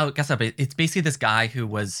 I guess it's basically this guy who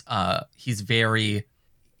was, he's very,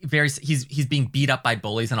 he's being beat up by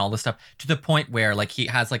bullies and all this stuff, to the point where like he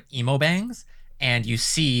has like emo bangs. And you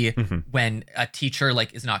see when a teacher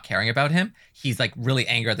like is not caring about him, he's like really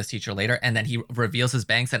angry at this teacher later. And then he reveals his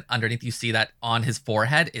bangs, and underneath you see that on his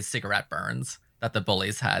forehead is cigarette burns that the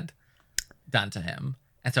bullies had done to him.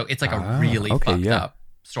 And so it's like a really fucked up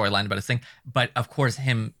storyline about his thing. But of course,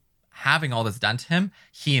 him having all this done to him,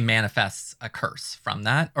 he manifests a curse from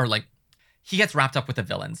that, or like he gets wrapped up with the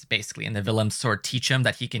villains basically. And the villains sort of teach him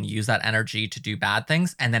that he can use that energy to do bad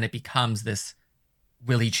things. And then it becomes this,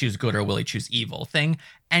 will he choose good or will he choose evil thing?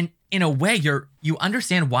 And in a way, you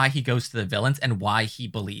understand why he goes to the villains and why he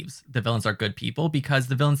believes the villains are good people, because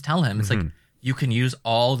the villains tell him, it's like, you can use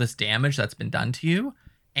all this damage that's been done to you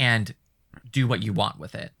and do what you want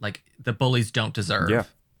with it. Like the bullies don't deserve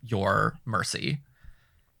your mercy,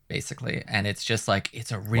 basically. And it's just like,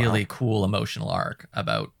 it's a really cool emotional arc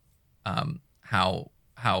about how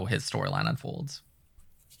his storyline unfolds.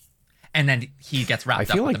 And then he gets wrapped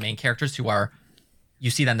up with the main characters who are, you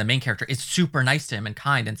see then the main character is super nice to him and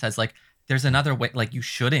kind and says like, there's another way, like you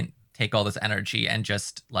shouldn't take all this energy and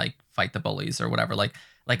just like fight the bullies or whatever. Like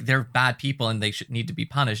they're bad people and they should need to be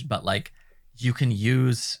punished, but like you can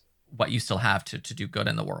use what you still have to do good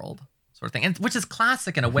in the world, sort of thing. And which is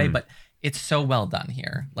classic in a way, but it's so well done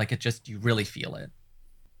here. Like it just, you really feel it.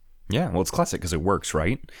 Yeah, well, it's classic because it works,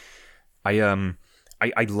 right?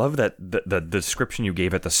 I love that the description you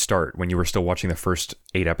gave at the start when you were still watching the first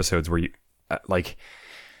 8 episodes, where you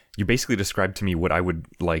you basically described to me what I would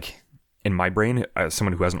like in my brain as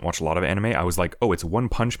someone who hasn't watched a lot of anime. I was like, oh, it's One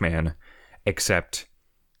Punch Man, except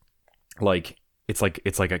like it's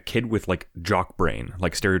like a kid with like jock brain,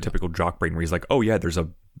 like stereotypical jock brain, where he's like, oh yeah, there's a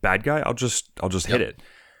bad guy, I'll just hit it.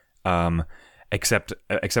 Except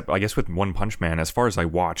I guess with One Punch Man, as far as I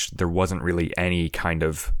watched, there wasn't really any kind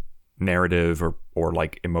of narrative or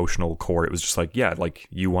like emotional core. It was just like, yeah, like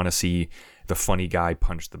you want to see the funny guy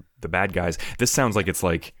punch the bad guys. This sounds like it's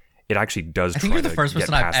like it actually does. I think you're the first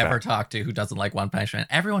person I've ever talked to who doesn't like One Punch Man.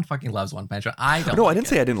 Everyone fucking loves One Punch Man. I don't. No, I didn't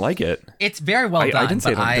say I didn't like it. It's very well done. I didn't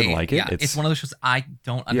say I didn't like it. Yeah, it's one of those shows I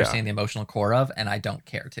don't understand the emotional core of, and I don't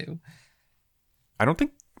care to. I don't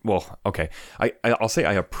think. Well, okay. I'll say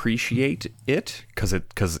I appreciate it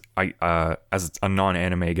because I as a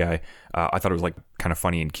non-anime guy, I thought it was like kind of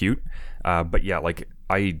funny and cute. But yeah, like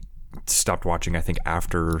I stopped watching. I think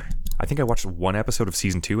I watched 1 episode of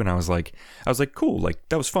season 2, and I was like, cool, like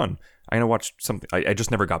that was fun. I'm gonna watch something. I just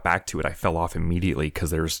never got back to it. I fell off immediately because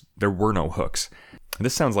there were no hooks.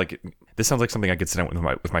 This sounds like something I could sit down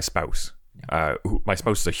with my spouse. My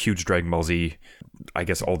spouse is a huge Dragon Ball Z, I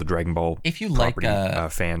guess all the Dragon Ball if you property,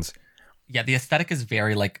 like fans. Yeah, the aesthetic is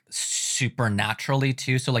very like supernaturally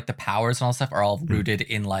too. So like the powers and all stuff are all rooted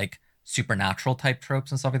in like supernatural type tropes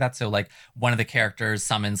and stuff like that. So like one of the characters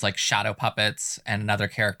summons like shadow puppets, and another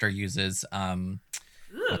character uses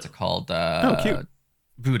what's it called? Cute.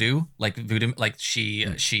 Voodoo. Like she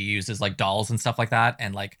uses like dolls and stuff like that.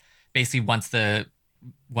 And like basically once the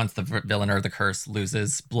villain or the curse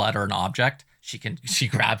loses blood or an object, she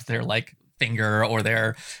grabs their like finger or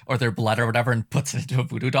their blood or whatever and puts it into a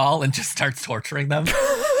voodoo doll and just starts torturing them.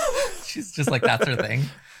 She's just like, that's her thing.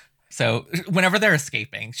 So whenever they're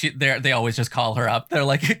escaping, they always just call her up. They're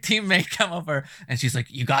like, teammate, come over, and she's like,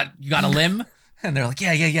 you got a limb? And they're like,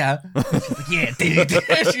 yeah. And she's like, yeah, dude.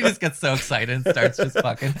 She just gets so excited and starts just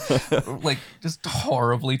fucking like just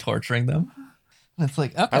horribly torturing them. And it's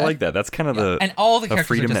like, okay. I like that. That's kind of and all the characters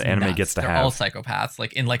freedom are just that anime nuts. gets to they're have. all psychopaths,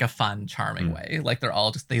 like in like a fun, charming way. Like they're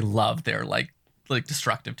all just, they love their like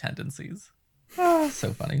destructive tendencies. So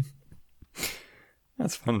funny.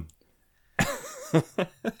 That's fun.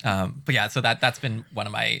 But yeah, so that's been one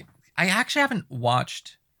of my. I actually haven't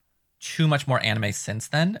watched too much more anime since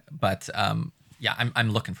then, but yeah,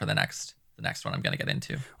 I'm looking for the next one I'm gonna get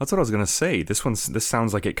into. That's what I was gonna say. This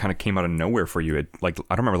sounds like it kind of came out of nowhere for you. I don't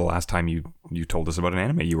remember the last time you told us about an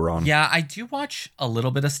anime you were on. Yeah, I do watch a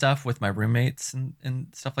little bit of stuff with my roommates and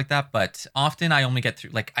stuff like that, but often I only get through,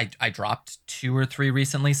 like I dropped 2 or 3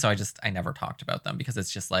 recently, so I never talked about them because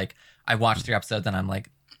it's just like I watched 3 episodes and I'm like,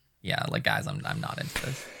 yeah, like guys, I'm not into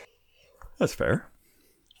this. That's fair.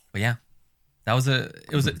 But yeah, that was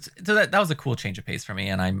a cool change of pace for me,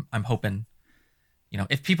 and I'm hoping, you know,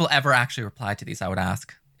 if people ever actually reply to these, I would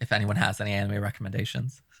ask if anyone has any anime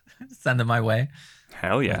recommendations. Send them my way.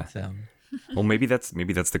 Hell yeah. But, well, maybe that's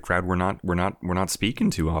the crowd we're not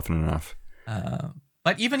speaking to often enough.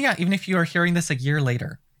 But even if you are hearing this a year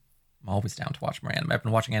later, I'm always down to watch more anime. I've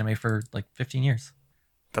been watching anime for like 15 years.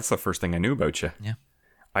 That's the first thing I knew about you. Yeah.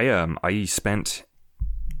 I spent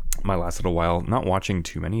my last little while not watching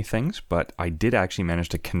too many things, but I did actually manage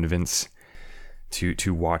to convince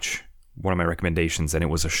to watch one of my recommendations, and it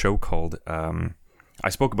was a show called I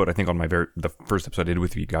spoke about, I think, on the first episode I did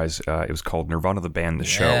with you guys. It was called Nirvana the Band, the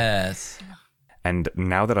show. Yes. And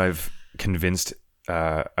now that I've convinced two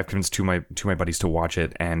of my buddies to watch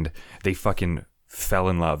it, and they fucking fell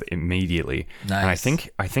in love immediately. Nice. And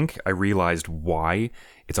I think I realized why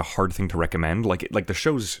it's a hard thing to recommend. Like the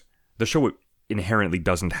show inherently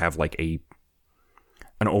doesn't have like an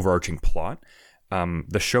overarching plot.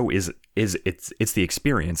 The show is it's the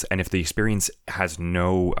experience, and if the experience has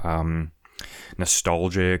no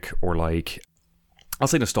nostalgic or like, I'll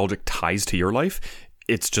say nostalgic ties to your life,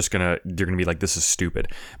 it's just you're gonna be like, this is stupid.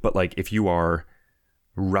 But like if you are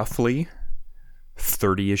roughly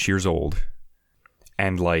 30-ish years old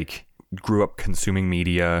and like grew up consuming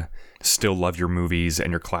media, still love your movies and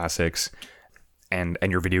your classics and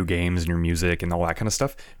your video games and your music and all that kind of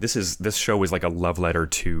stuff, this show is like a love letter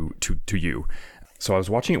to you. So I was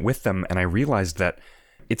watching it with them, and I realized that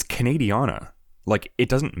it's Canadiana. Like, it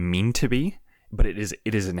doesn't mean to be, but it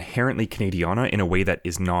is inherently Canadiana in a way that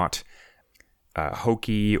is not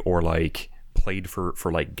hokey or like played for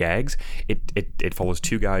like gags. It follows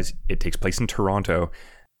two guys. It takes place in Toronto,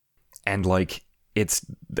 and like it's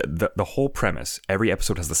the whole premise. Every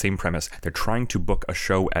episode has the same premise. They're trying to book a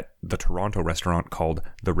show at the Toronto restaurant called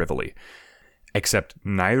the Rivoli, except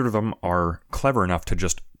neither of them are clever enough to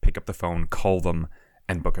just pick up the phone, call them,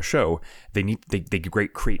 and book a show. They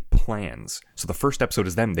create plans. So the first episode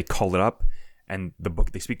is them. They call it up, and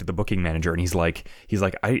they speak to the booking manager, and he's like,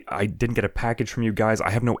 I didn't get a package from you guys. I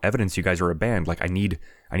have no evidence you guys are a band. Like I need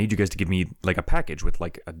you guys to give me like a package with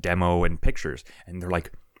like a demo and pictures. And they're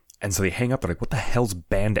like, and so they hang up. They're like, what the hell's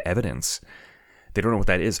band evidence? They don't know what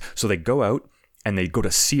that is. So they go out and they go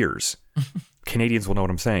to Sears. Canadians will know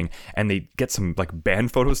what I'm saying. And they get some like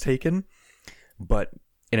band photos taken, but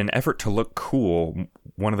in an effort to look cool,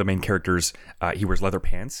 one of the main characters, he wears leather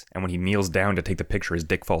pants, and when he kneels down to take the picture, his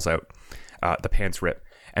dick falls out. The pants rip.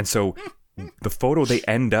 And so the photo they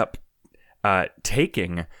end up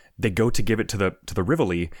taking, they go to give it to the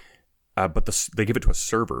Rivoli, but they give it to a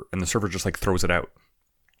server, and the server just like throws it out.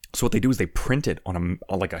 So what they do is they print it on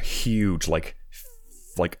a huge like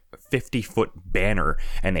 50-foot banner,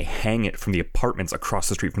 and they hang it from the apartments across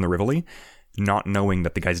the street from the Rivoli, not knowing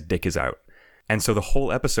that the guy's dick is out. And so the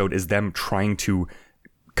whole episode is them trying to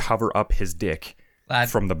cover up his dick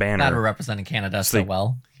from the banner. Glad we're representing Canada so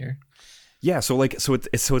well here. Yeah, so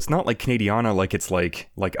it's not like Canadiana, like it's like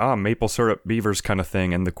maple syrup beavers kind of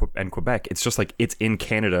thing, and Quebec. It's just like it's in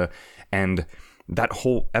Canada, and that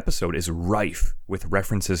whole episode is rife with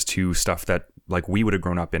references to stuff that like we would have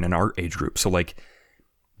grown up in our age group. So like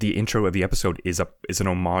the intro of the episode is an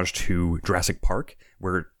homage to Jurassic Park,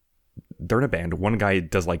 where they're in a band. One guy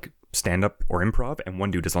does like stand-up or improv, and one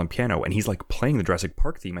dude is on piano, and he's like playing the Jurassic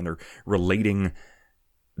Park theme, and they're relating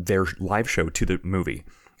their live show to the movie.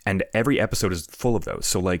 And every episode is full of those.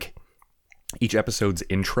 So like each episode's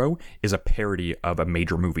intro is a parody of a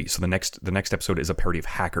major movie. So the next episode is a parody of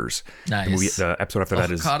Hackers. Nice. The episode after that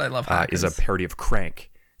is God, I love Hackers. Is a parody of Crank.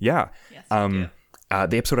 Yeah. Yes, I do.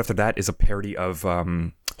 The episode after that is a parody of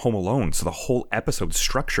Home Alone. So the whole episode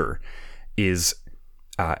structure is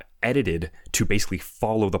edited to basically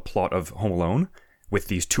follow the plot of Home Alone with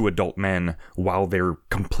these two adult men while they're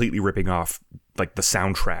completely ripping off like the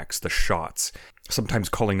soundtracks, the shots, sometimes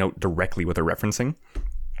calling out directly what they're referencing.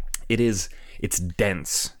 It's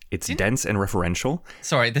dense. It's dense and referential.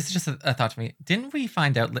 Sorry, this is just a thought to me. Didn't we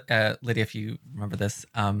find out, Lydia, if you remember this,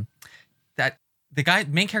 that the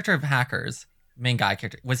main character of Hackers, main guy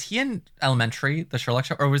character, was he in Elementary, the Sherlock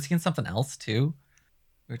show, or was he in something else too?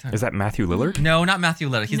 Is that Matthew Lillard? No, not Matthew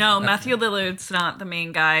Lillard. Matthew Lillard's not the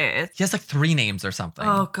main guy. He has like 3 names or something.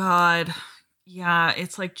 Oh God, yeah,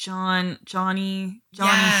 it's like Johnny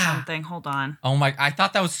something. Hold on. Oh my! I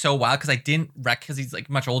thought that was so wild because I didn't because he's like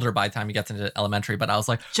much older by the time he gets into Elementary. But I was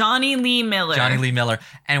like Johnny Lee Miller.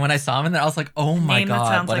 And when I saw him in there, I was like, oh my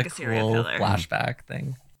God, what like a serial cool killer. flashback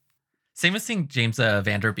thing. Same as seeing James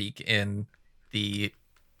Vanderbeek in the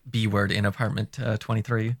B Word in Apartment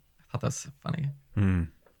 23. I thought that was funny.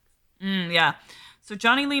 Yeah. So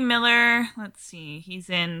Johnny Lee Miller, let's see, he's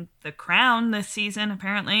in The Crown this season,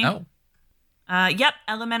 apparently. Oh. Yep,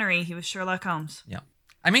 Elementary. He was Sherlock Holmes. Yeah.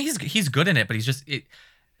 I mean, he's good in it, but he's just,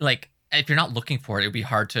 like, if you're not looking for it, it would be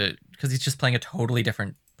hard to, because he's just playing a totally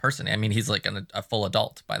different person. I mean, he's like a full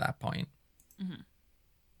adult by that point. Mm-hmm.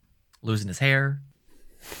 Losing his hair.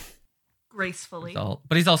 Gracefully.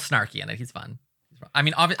 But he's all snarky in it. He's fun. I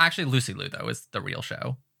mean, actually, Lucy Liu, though, is the real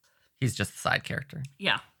show. He's just a side character.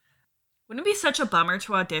 Yeah. Wouldn't it be such a bummer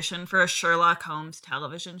to audition for a Sherlock Holmes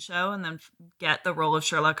television show and then get the role of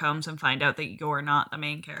Sherlock Holmes and find out that you're not the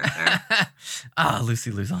main character? Lucy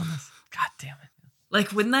Liu's on this. God damn it.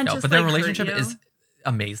 Like, wouldn't that just but their like, relationship hurt you? is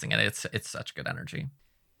amazing, and it's such good energy.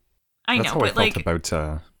 I know, That's how but I felt like,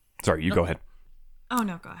 about. Sorry, you go ahead. oh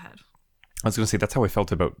no, go ahead. I was going to say that's how I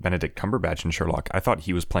felt about Benedict Cumberbatch in Sherlock. I thought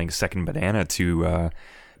he was playing second banana to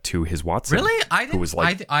his Watson. Really? I didn't. Was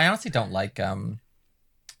like, I honestly don't like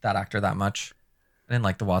that actor that much. I didn't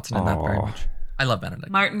like the Watson in that very much. I love Benedict.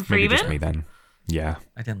 Martin maybe Freeman? just me then. Yeah.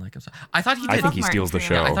 I didn't like him. I thought he I did. think he steals the Martin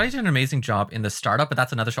Freeman. show. I thought he did an amazing job in The Startup, but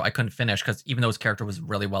that's another show I couldn't finish because even though his character was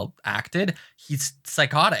really well acted, he's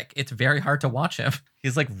psychotic. It's very hard to watch him.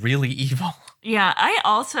 He's like really evil. Yeah,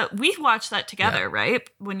 we watched that together, right?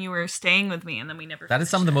 When you were staying with me and then we never That is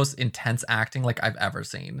some of the finished most intense acting like I've ever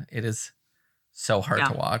seen. It is so hard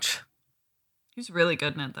to watch. it. He's really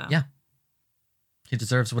good in it though. Yeah. He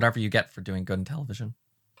deserves whatever you get for doing good in television.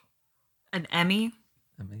 An Emmy?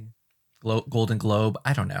 I mean, Golden Globe.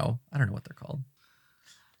 I don't know what they're called.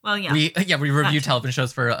 Well, yeah. We review Gotcha. television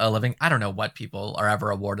shows for a living. I don't know what people are ever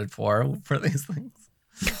awarded for these things.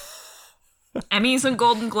 Emmys and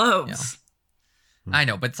Golden Globes. I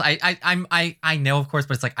know, but I know, of course,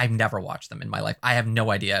 but it's like I've never watched them in my life. I have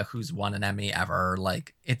no idea who's won an Emmy ever.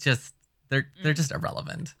 Like, it just they're just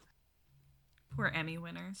irrelevant. Poor Emmy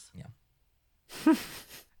winners. Yeah.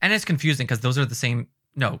 And it's confusing because those are the same.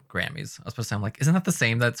 No, Grammys. I was supposed to say, I'm like, isn't that the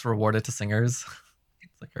same that's rewarded to singers?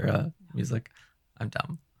 It's like her music. I'm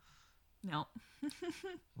dumb. No.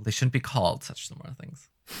 Well, they shouldn't be called such similar things.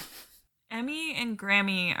 Emmy and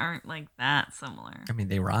Grammy aren't like that similar. I mean,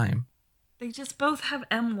 they rhyme. They just both have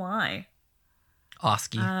MY.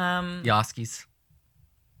 Oski. The Oskies.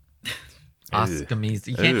 Oskamies.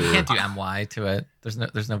 You can't do MY to it.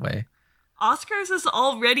 There's no way. Oscars is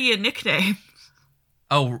already a nickname.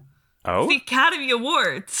 Oh, The Academy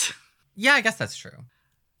Awards. yeah, I guess that's true.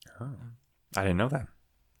 Oh. I didn't know that.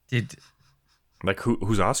 Did Like,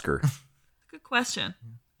 who's Oscar? Good question.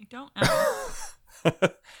 I don't know.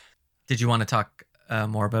 Did you want to talk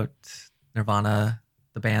more about Nirvana,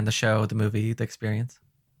 the band, the show, the movie, the experience?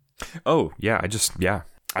 Oh, yeah. I'm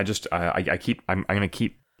going to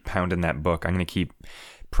keep pounding that book. I'm going to keep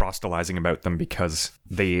proselytizing about them because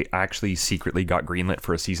they actually secretly got greenlit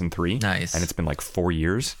for a season 3. Nice. And it's been like 4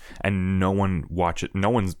 years and no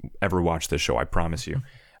one's ever watched this show. I promise you.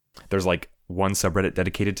 There's like one subreddit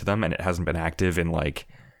dedicated to them and it hasn't been active in like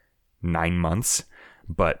 9 months,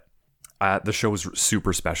 but the show is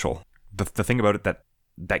super special. The thing about it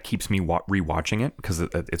that keeps me rewatching it because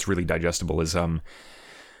it's really digestible is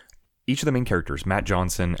each of the main characters, Matt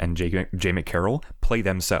Johnson and Jay McCarroll, play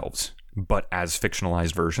themselves, but as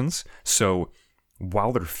fictionalized versions. So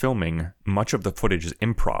while they're filming, much of the footage is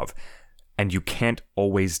improv, and you can't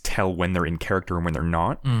always tell when they're in character and when they're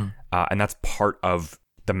not. And that's part of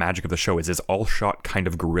the magic of the show is it's all shot kind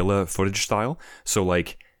of guerrilla footage style. So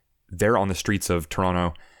like they're on the streets of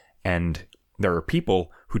Toronto, and there are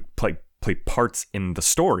people who play parts in the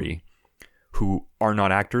story who are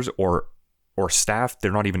not actors or staff.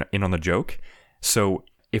 They're not even in on the joke. So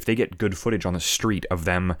if they get good footage on the street of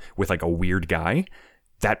them with like a weird guy,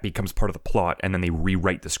 that becomes part of the plot, and then they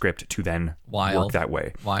rewrite the script to then work that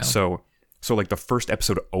way. Wild. So like the first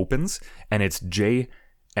episode opens and it's Jay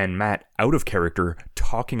and Matt out of character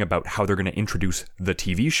talking about how they're going to introduce the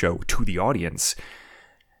TV show to the audience,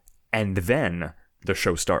 and then the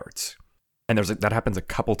show starts. And that happens a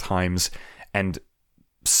couple times, and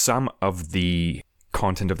some of the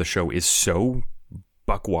content of the show is so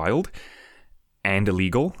buck wild and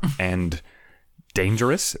illegal and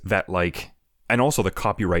dangerous that like, and also the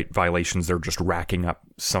copyright violations they're just racking up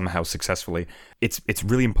somehow successfully. It's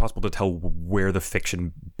really impossible to tell where the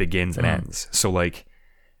fiction begins and ends. So like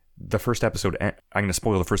the first episode, I'm going to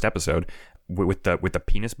spoil the first episode with the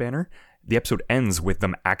penis banner. The episode ends with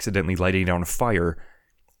them accidentally lighting it on fire.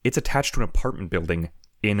 It's attached to an apartment building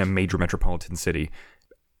in a major metropolitan city,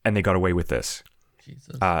 and they got away with this.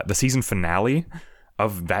 Jesus. The season finale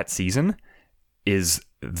of that season is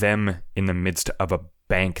them in the midst of a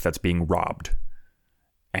bank that's being robbed,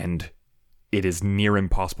 and it is near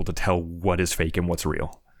impossible to tell what is fake and what's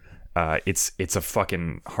real. It's a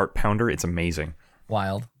fucking heart pounder. It's amazing.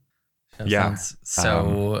 Wild. Show Yeah. sounds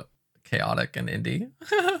so chaotic and indie.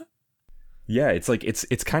 Yeah, it's like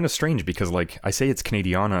it's kind of strange because like I say it's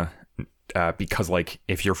Canadiana because like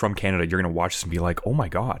if you're from Canada, you're gonna watch this and be like, oh my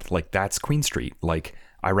god, like that's Queen Street. Like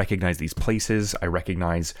I recognize these places. I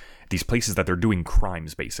recognize these places that they're doing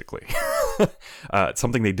crimes basically.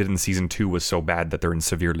 Something they did in season 2 was so bad that they're in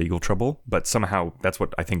severe legal trouble. But somehow that's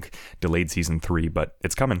what I think delayed season 3. But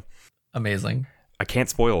it's coming. Amazing. I can't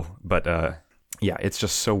spoil, but yeah, it's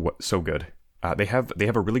just so good. They have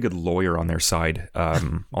a really good lawyer on their side,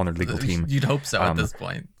 on their legal team. You'd hope so at this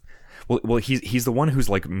point. Well, he's the one who's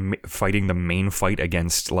like fighting the main fight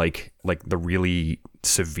against like the really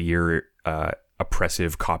severe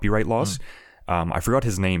oppressive copyright laws. I forgot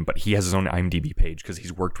his name, but he has his own IMDb page because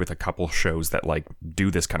he's worked with a couple shows that like do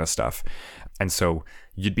this kind of stuff, and so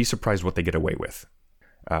you'd be surprised what they get away with.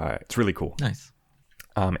 It's really cool. Nice.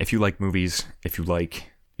 If you like movies, if you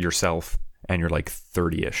like yourself, and you're like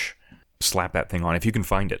 30-ish, slap that thing on if you can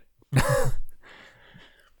find it.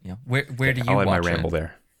 Yeah. Where do you I'll end my watch ramble it?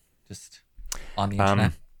 there. Just on the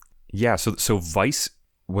internet. Yeah, so Vice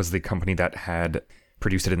was the company that had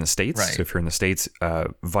produced it in the States. Right. So if you're in the States,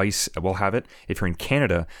 Vice will have it. If you're in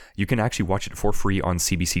Canada, you can actually watch it for free on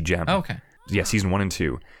CBC Gem. Oh, okay. Yeah, season 1 and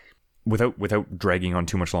 2. Without dragging on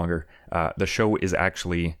too much longer, the show is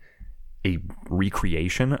actually a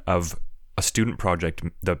recreation of a student project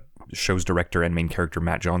the show's director and main character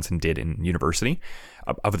Matt Johnson did in university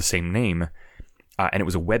of the same name. And it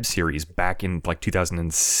was a web series back in like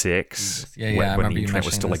 2006 Yeah, I when remember the you internet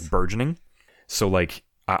was still mentioning like burgeoning. So like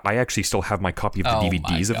I actually still have my copy of the Oh my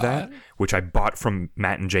DVDs of that, God. which I bought from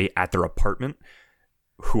Matt and Jay at their apartment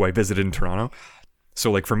who I visited in Toronto.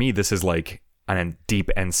 So like for me, this is like a deep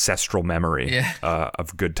ancestral memory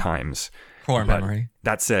of good times. Core But memory.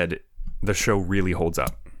 That said, the show really holds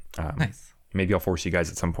up. Nice. Maybe I'll force you guys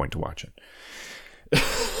at some point to watch it.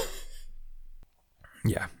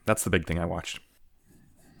 Yeah, that's the big thing I watched.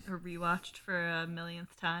 Or rewatched for a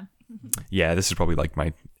millionth time. Yeah, this is probably like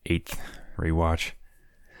my 8th rewatch.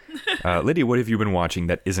 Lydia, what have you been watching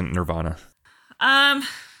that isn't Nirvana? I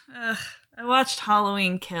watched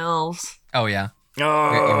Halloween Kills. Oh yeah. Oh,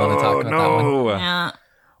 You want to talk about that one? Yeah.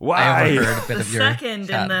 Why? I overheard a bit The of your second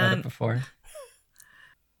chat in about the- it before.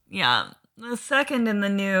 Yeah. The second in the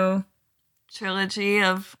new trilogy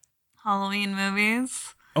of Halloween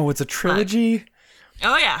movies. Oh, it's a trilogy?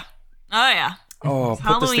 Oh, yeah. Oh, yeah. Oh, It's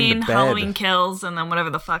put this thing Halloween, to bed. Halloween Kills, and then whatever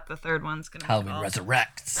the fuck the third one's going to be Halloween called.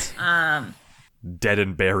 resurrects. Dead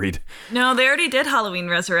and buried. No, they already did Halloween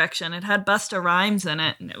Resurrection. It had Busta Rhymes in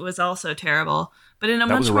it, and it was also terrible, but in a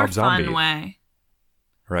That much was a more Rob Zombie. fun way.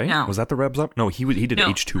 Right? No. Was that the Rob Zombie? No, he did No,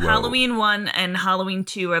 H2O. Halloween 1 and Halloween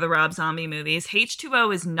 2 are the Rob Zombie movies.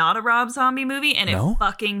 H2O is not a Rob Zombie movie, and No? it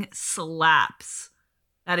fucking slaps.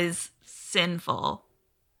 That is sinful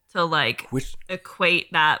to like Which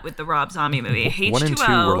equate that with the Rob Zombie movie. H2O 1 and 2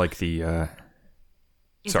 were like the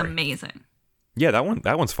is sorry. amazing. Yeah, that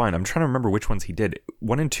one's fine. I'm trying to remember which ones he did.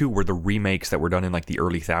 1 and 2 were the remakes that were done in like the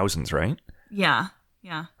early thousands, right? Yeah.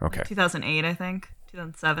 Yeah. Okay. Like 2008, I think.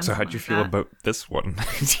 2007. So how'd you feel about this one?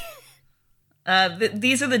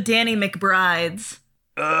 These are the Danny McBrides.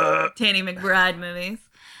 Danny McBride movies.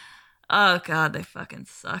 Oh god, they fucking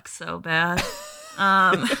suck so bad.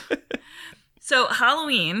 So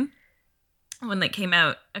Halloween, when they came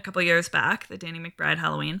out a couple years back, the Danny McBride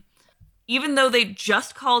Halloween, even though they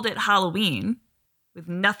just called it Halloween with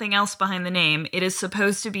nothing else behind the name, it is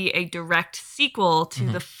supposed to be a direct sequel to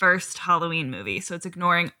the first Halloween movie. So it's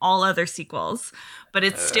ignoring all other sequels, but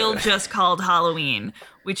it's still just called Halloween,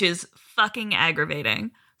 which is fucking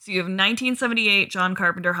aggravating. So you have 1978 John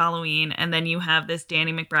Carpenter Halloween, and then you have this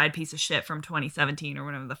Danny McBride piece of shit from 2017 or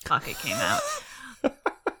whenever the fuck it came out.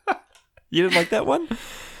 You didn't like that one?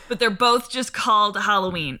 But they're both just called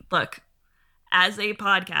Halloween. Look, as a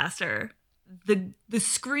podcaster, the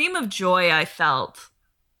scream of joy I felt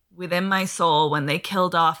within my soul when they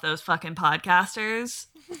killed off those fucking podcasters,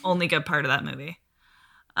 only good part of that movie.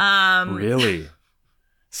 Really?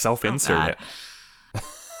 Self-insert it.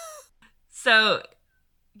 So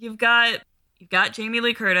you've got Jamie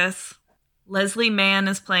Lee Curtis, Leslie Mann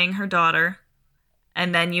is playing her daughter,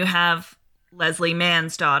 and then you have Leslie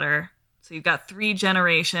Mann's daughter. So you've got 3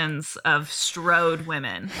 generations of Strode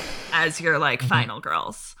women as your like final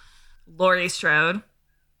girls. Laurie Strode,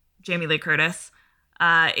 Jamie Lee Curtis,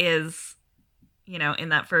 is, you know, in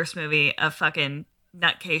that first movie, a fucking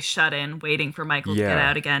nutcase shut-in waiting for Michael to get Yeah.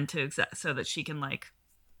 out again so that she can like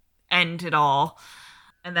end it all.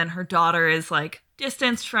 And then her daughter is like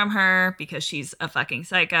distanced from her because she's a fucking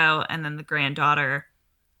psycho. And then the granddaughter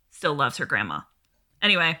still loves her grandma.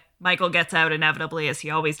 Anyway, Michael gets out inevitably, as he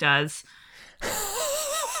always does.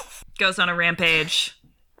 Goes on a rampage.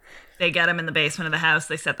 They get him in the basement of the house.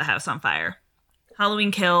 They set the house on fire.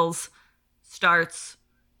 Halloween Kills starts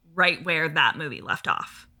right where that movie left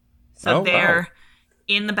off. So Oh, they're wow.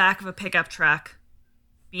 in the back of a pickup truck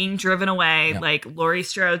being driven away. Yeah. Like Laurie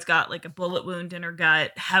Strode's got like a bullet wound in her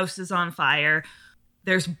gut. House is on fire.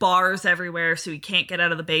 There's bars everywhere, so he can't get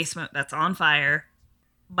out of the basement that's on fire.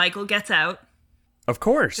 Michael gets out. Of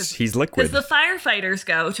course, he's liquid. Because the firefighters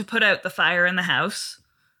go to put out the fire in the house.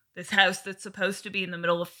 This house that's supposed to be in the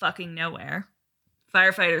middle of fucking nowhere.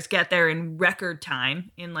 Firefighters get there in record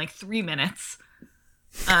time, in like 3 minutes.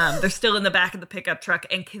 They're still in the back of the pickup truck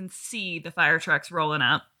and can see the fire trucks rolling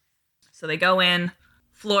up. So they go in,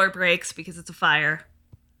 floor breaks because it's a fire.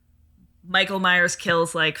 Michael Myers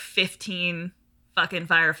kills like 15 fucking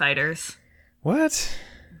firefighters What?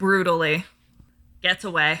 brutally. Gets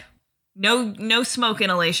away. No smoke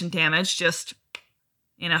inhalation damage, just,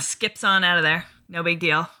 you know, skips on out of there. No big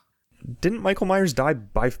deal. Didn't Michael Myers die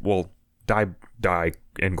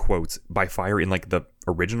in quotes by fire in like the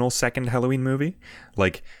original second Halloween movie?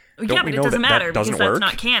 Like, don't Yeah, we but it know doesn't that matter that because doesn't that's work?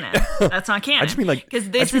 not canon. That's not canon. I just mean, like- because I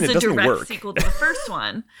this just mean is it a doesn't direct work. sequel to the first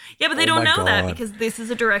one. Yeah, but they Oh don't my know that God. because this is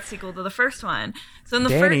a direct sequel to the first one. So in the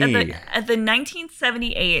Danny. at the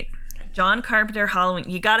 1978 John Carpenter Halloween,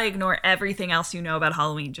 you got to ignore everything else you know about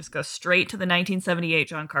Halloween. Just go straight to the 1978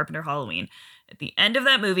 John Carpenter Halloween. At the end of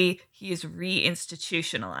that movie, he is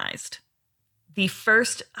reinstitutionalized. The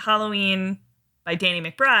first Halloween by Danny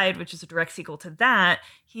McBride, which is a direct sequel to that,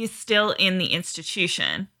 he is still in the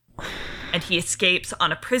institution. And he escapes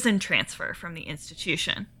on a prison transfer from the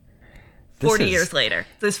institution. 40 years later.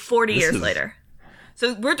 This is 40 this years is- later.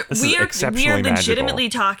 So This is we are exceptionally legitimately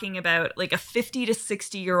magical. talking about like a 50 to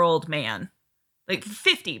 60-year-old man. Like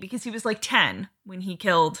 50 because he was like 10 when he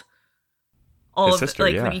killed all His of sister,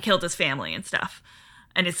 like yeah. when he killed his family and stuff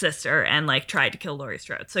and his sister and like tried to kill Laurie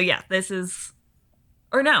Strode. So yeah, this is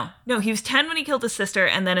or no, he was 10 when he killed his sister,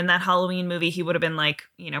 and then in that Halloween movie he would have been like,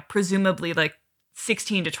 presumably like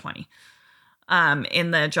 16 to 20.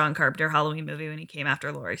 In the John Carpenter Halloween movie when he came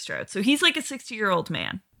after Laurie Strode. So he's like a 60-year-old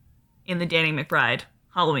man in the Danny McBride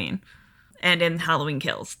Halloween and in Halloween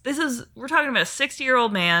Kills. We're talking about a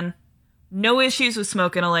 60-year-old man, no issues with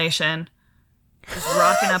smoke inhalation, just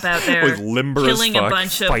rocking up out there, With limber killing as fuck, a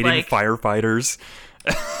bunch of fighting like, firefighters.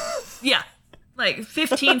 yeah, like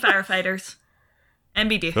 15 firefighters,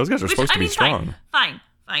 MBD. Those guys are supposed to be strong. Fine.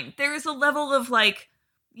 There is a level of like,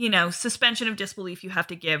 suspension of disbelief you have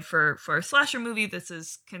to give for a slasher movie. This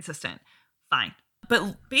is consistent. Fine.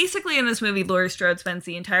 But basically in this movie, Laurie Strode spends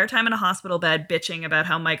the entire time in a hospital bed bitching about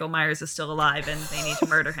how Michael Myers is still alive and they need to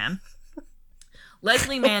murder him.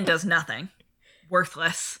 Leslie Mann does nothing.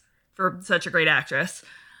 Worthless for such a great actress.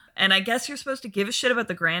 And I guess you're supposed to give a shit about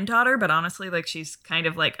the granddaughter, but honestly, like, she's kind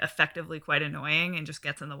of like effectively quite annoying and just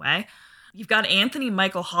gets in the way. You've got Anthony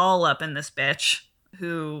Michael Hall up in this bitch,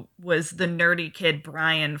 who was the nerdy kid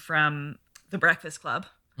Brian from The Breakfast Club,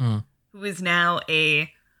 who is now a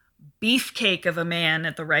beefcake of a man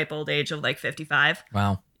at the ripe old age of like 55.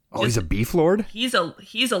 Wow. Oh, he's a beef lord? He's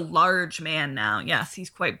a large man now. Yes, he's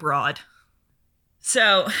quite broad.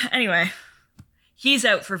 So anyway, he's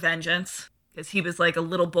out for vengeance because he was like a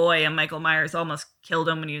little boy and Michael Myers almost killed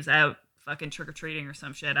him when he was out fucking trick-or-treating or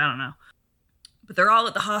some shit. I don't know. But they're all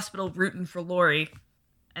at the hospital rooting for Laurie.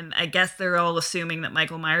 And I guess they're all assuming that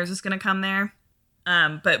Michael Myers is going to come there.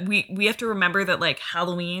 But we have to remember that like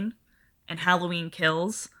Halloween and Halloween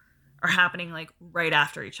Kills are happening like right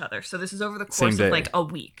after each other. So this is over the course of like a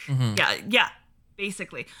week. Mm-hmm. Yeah,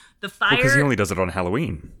 basically. The fire... Because he only does it on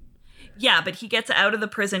Halloween. Yeah, but he gets out of the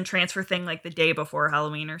prison transfer thing like the day before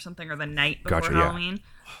Halloween or something, or the night before Gotcha, yeah.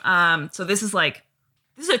 Halloween. So this is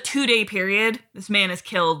a 2-day period. This man has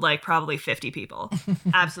killed like probably 50 people.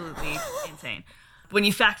 Absolutely insane. When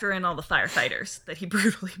you factor in all the firefighters that he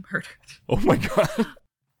brutally murdered. Oh my god.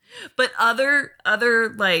 But other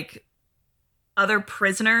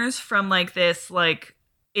prisoners from like this like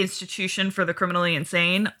institution for the criminally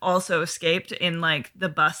insane also escaped in like the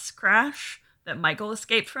bus crash that Michael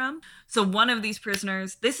escaped from. So one of these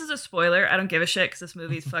prisoners, this is a spoiler, I don't give a shit because this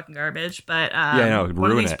movie is fucking garbage, but Yeah, no, one of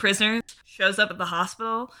ruin these it. prisoners shows up at the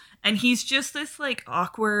hospital and he's just this like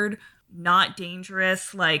awkward, not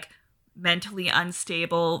dangerous, like mentally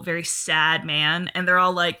unstable, very sad man, and they're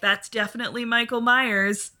all like, that's definitely Michael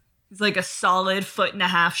Myers. He's like a solid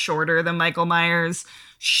 1.5 feet shorter than Michael Myers,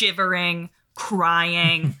 shivering,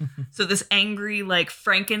 crying. So this angry, like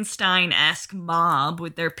Frankenstein-esque mob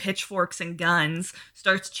with their pitchforks and guns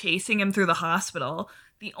starts chasing him through the hospital.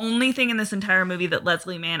 The only thing in this entire movie that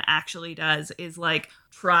Leslie Mann actually does is like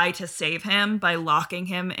try to save him by locking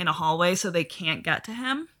him in a hallway so they can't get to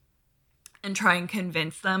him, and try and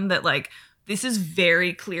convince them that like this is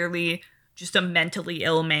very clearly just a mentally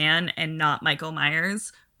ill man and not Michael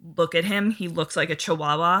Myers. Look at him. He looks like a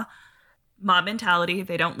chihuahua. Mob mentality.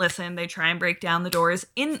 They don't listen. They try and break down the doors.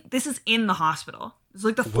 This is in the hospital. It's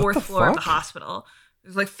like the fourth floor of the hospital.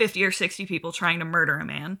 There's like 50 or 60 people trying to murder a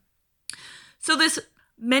man. So this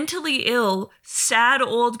mentally ill, sad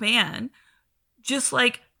old man just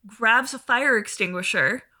like grabs a fire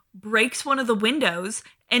extinguisher, breaks one of the windows,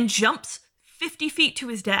 and jumps 50 feet to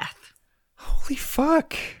his death. Holy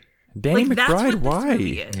fuck. Danny Like, that's McBride, what this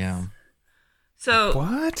movie why? is. Yeah. So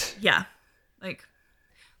What? yeah, like,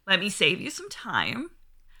 let me save you some time.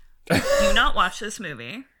 Do not watch this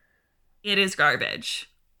movie. It is garbage.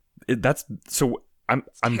 I'm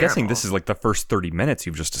guessing terrible. this is like the first 30 minutes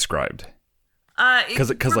you've just described.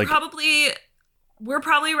 'Cause we're like-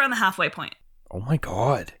 probably around the halfway point. Oh my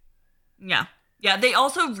god. Yeah. They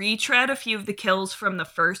also retread a few of the kills from the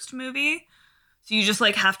first movie, so you just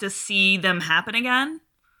like have to see them happen again.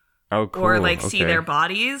 Oh, cool. Or like see Okay. their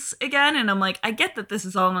bodies again. And I'm like, I get that this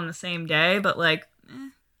is all on the same day, but like,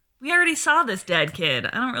 we already saw this dead kid.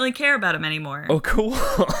 I don't really care about him anymore. Oh, cool.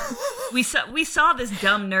 We saw this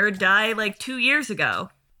dumb nerd die like 2 years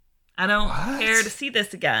ago. I don't care to see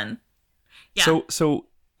this again. Yeah. So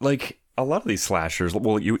like a lot of these slashers,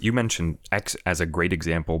 well, you mentioned X as a great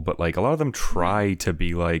example, but like a lot of them try to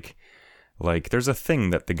be like there's a thing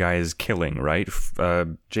that the guy is killing, right?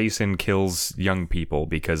 Jason kills young people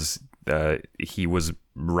because he was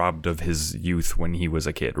robbed of his youth when he was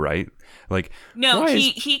a kid, right? Like, No, why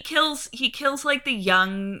he kills like the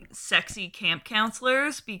young, sexy camp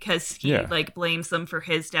counselors because he Yeah. like blames them for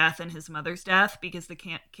his death and his mother's death because the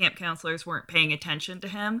camp counselors weren't paying attention to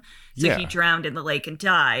him. So Yeah. he drowned in the lake and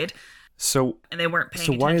died, so and they weren't paying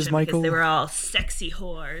So attention why is because Michael- they were all sexy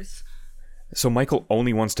whores. so Michael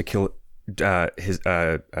only wants to kill his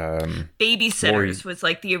Babysitters Lori- was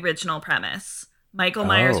like the original premise. Michael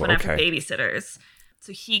Myers went after okay. babysitters.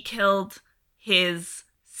 So he killed his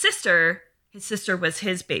sister. His sister was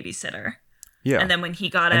his babysitter. yeah. And then when he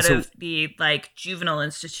got And out so- of the like juvenile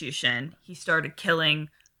institution, he started killing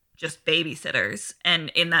just babysitters. And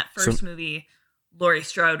in that first movie, Laurie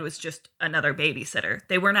Strode was just another babysitter.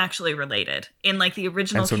 They weren't actually related. In like the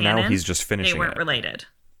original And so canon, now he's just finishing they weren't it. related.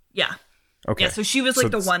 Yeah. Okay. Yeah, so she was like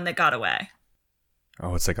the it's- one that got away.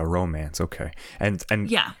 Oh, it's like a romance. Okay. And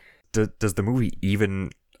Yeah. does the movie even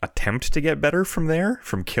attempt to get better from there?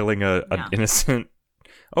 From killing an No. innocent?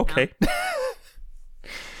 Okay.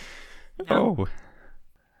 No. Oh.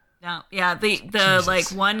 No, yeah, the like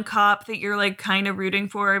one cop that you're like kind of rooting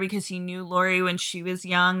for because he knew Lori when she was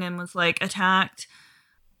young and was like attacked.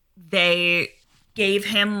 They gave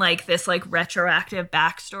him like this like retroactive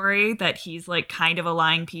backstory that he's like kind of a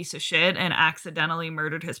lying piece of shit and accidentally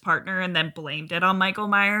murdered his partner and then blamed it on Michael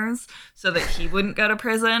Myers so that he wouldn't go to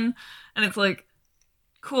prison. And it's like,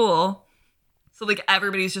 cool. So like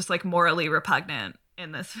everybody's just like morally repugnant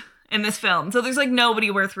in this film. So there's like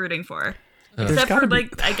nobody worth rooting for. Except gotta for be-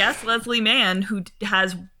 like I guess Leslie Mann, who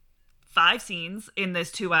has 5 scenes in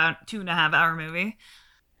this 2.5 hour movie.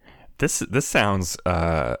 This sounds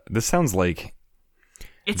like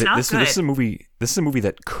It's not this good. is a movie. This is a movie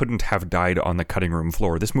that couldn't have died on the cutting room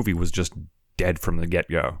floor. This movie was just dead from the get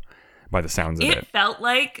go, by the sounds of It it. felt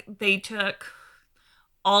like they took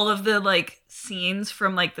all of the like scenes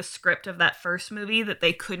from like the script of that first movie that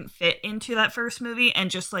they couldn't fit into that first movie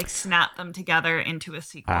and just like snapped them together into a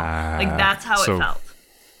sequel. Like that's how so it felt.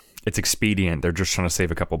 It's expedient. They're just trying to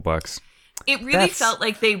save a couple bucks. It really That's- felt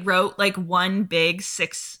like they wrote like one big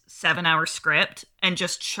 6-7 hour script and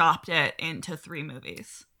just chopped it into 3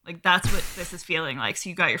 movies. Like that's what this is feeling like. So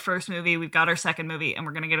you got your first movie, we've got our second movie, and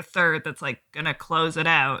we're gonna get a third that's like gonna close it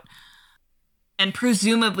out. And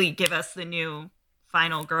presumably give us the new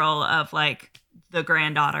final girl of like the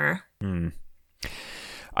granddaughter.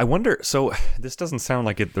 I wonder. So this doesn't sound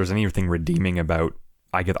like there's anything redeeming about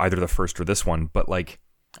either the first or this one, but like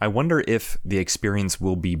I wonder if the experience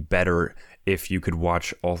will be better if you could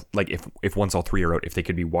watch all, like if once all 3 are out, if they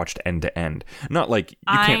could be watched end to end. Not like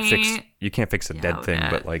you can't fix a dead doubt thing, it.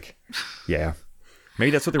 but like yeah,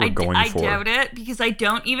 maybe that's what they were going I for. doubt it because I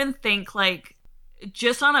don't even think like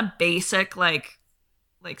just on a basic like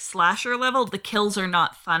slasher level, the kills are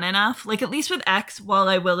not fun enough. Like at least with X, while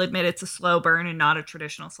I will admit it's a slow burn and not a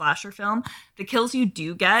traditional slasher film, the kills you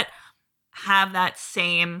do get have that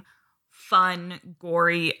same fun,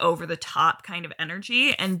 gory, over the top kind of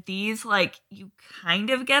energy. And these like you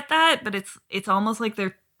kind of get that, but it's almost like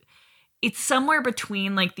it's somewhere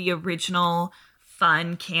between like the original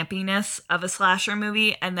fun campiness of a slasher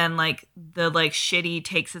movie and then like the like shitty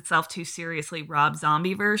takes itself too seriously Rob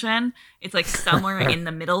Zombie version. It's like somewhere in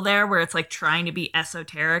the middle there where it's like trying to be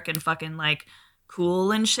esoteric and fucking like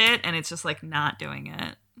cool and shit and it's just like not doing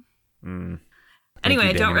it. Anyway, you,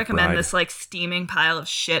 I don't Danny recommend McBride. this like steaming pile of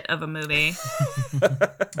shit of a movie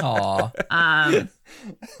Aw.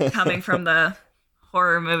 coming from the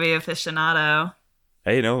horror movie aficionado.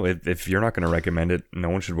 Hey, no, if you're not going to recommend it, no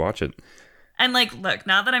one should watch it. And like, look,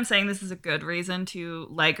 not that I'm saying this is a good reason to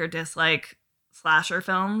like or dislike slasher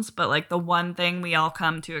films, but like the one thing we all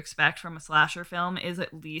come to expect from a slasher film is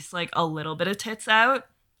at least like a little bit of tits out.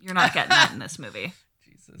 You're not getting that in this movie.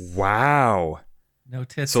 Jesus. Wow. No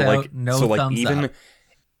tits So out, like, no so like thumbs up.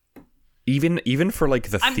 even for like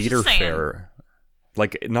the I'm just theater saying. fare,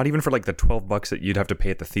 like not even for like the $12 that you'd have to pay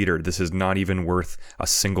at the theater, this is not even worth a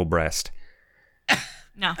single breast.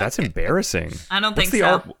 No, That's embarrassing. I don't What's think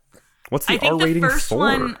the so. What's the I think R rating the first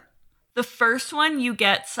for? the first one you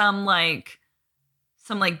get some like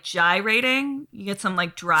gyrating, you get some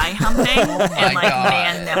like dry humping and like God.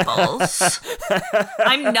 man nipples.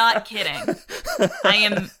 I'm not kidding. I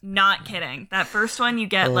am not kidding. That first one you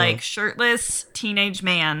get like shirtless teenage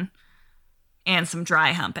man and some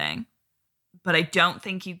dry humping. But I don't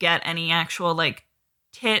think you get any actual like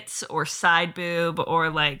tits or side boob or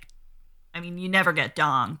like I mean you never get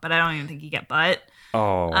dong, but I don't even think you get butt.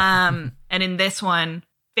 Oh, And in this one,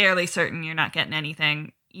 fairly certain you're not getting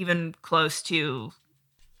anything even close to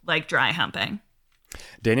like dry humping.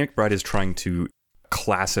 Danny McBride is trying to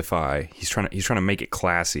classify. He's trying to make it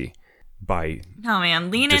classy. by No,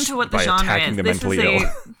 man, lean Just into what the by genre attacking is. the This is mentally ill.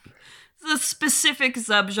 this is a specific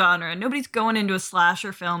subgenre. Nobody's going into a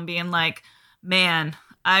slasher film being like, man,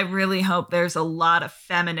 I really hope there's a lot of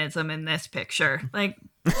feminism in this picture. Like,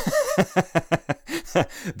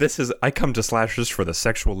 I come to slashers for the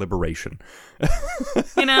sexual liberation.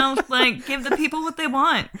 you know, like give the people what they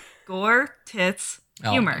want. Gore, tits,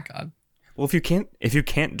 Oh humor. my god. Well, if you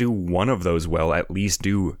can't do one of those well, at least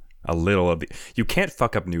do a little of the. You can't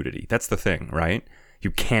fuck up nudity. That's the thing, right?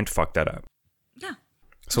 You can't fuck that up. Yeah.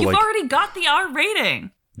 So You've like, already got the R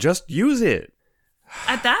rating. just use it.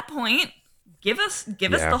 At that point, give us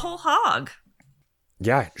Yeah. the whole hog.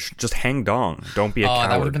 Yeah, just hang dong. Don't be a Oh, that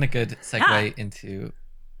would have coward. been a good segue Yeah. into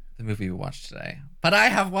the movie we watched today. But I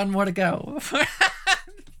have one more to go. For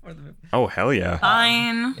the movie. Oh hell yeah!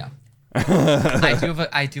 Fine. Yeah. I do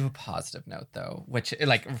have a positive note though, which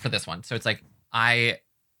like for this one. So it's like I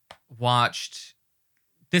watched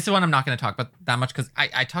this is one I'm not going to talk about that much because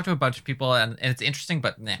I talked to a bunch of people and it's interesting,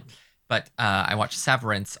 but nah. But I watched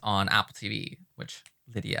Severance on Apple TV, which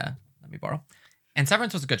Lydia let me borrow, and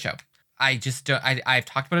Severance was a good show. I just don't, I've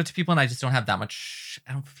talked about it to people and I just don't have that much.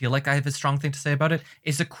 I don't feel like I have a strong thing to say about it.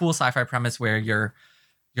 It's a cool sci-fi premise where your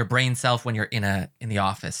brain self when you're in the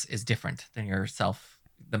office is different than yourself.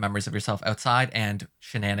 The memories of yourself outside and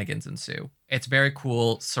shenanigans ensue. It's very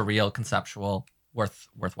cool, surreal, conceptual, worth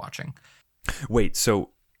watching. Wait,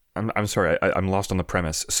 so I'm sorry, I'm lost on the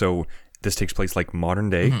premise. So this takes place like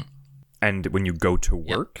modern day, Mhm. and when you go to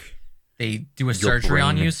Yep. work, They do a Your surgery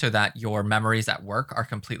on brain- you so that your memories at work are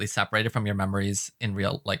completely separated from your memories in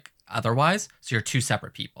real, like otherwise. So you're two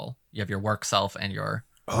separate people. You have your work self and your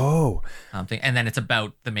oh, thing. And then it's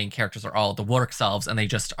about the main characters are all the work selves and they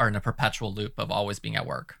just are in a perpetual loop of always being at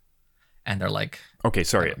work. And they're like, okay,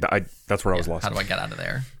 sorry, that's where I was yeah, lost. how do I get out of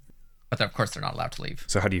there? But of course they're not allowed to leave.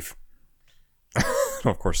 So how do you?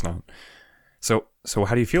 No, of course not. So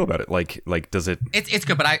how do you feel about it? Like does it? It's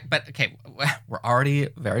good, but okay, we're already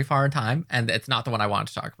very far in time, and it's not the one I wanted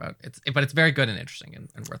to talk about. But it's very good and interesting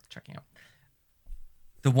and worth checking out.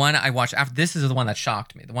 The one I watched after this is the one that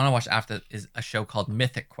shocked me. The one I watched after is a show called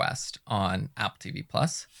Mythic Quest on Apple TV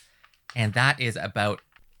Plus, and that is about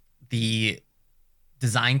the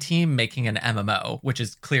design team making an MMO, which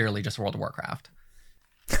is clearly just World of Warcraft,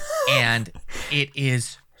 and it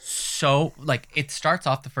is so like it starts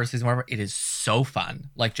off the first season whatever it is so fun,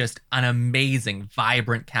 like just an amazing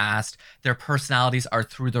vibrant cast. Their personalities are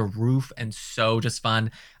through the roof and so just fun.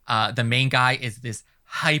 The main guy is this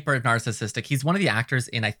hyper narcissistic. He's one of the actors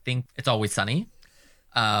in I think It's Always Sunny,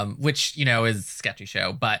 which is a sketchy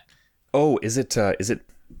show, but Oh, is it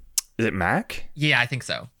Mac? yeah, I think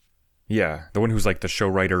so. Yeah, the one who's like the show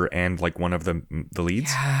writer and like one of the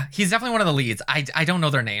leads. Yeah, he's definitely one of the leads. I don't know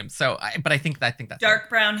their names, but I think that's Dark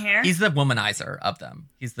brown hair. He's the womanizer of them.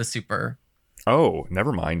 He's the super. Oh,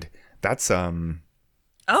 never mind. That's Oh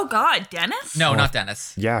God, Dennis. No, not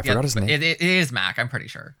Dennis. Yeah, I forgot his but name. It is Mac. I'm pretty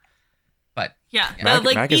sure. But Yeah, Mac,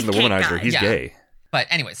 like Mac is the beefcake womanizer. guy. He's Yeah. gay. But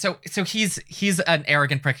anyway, so he's an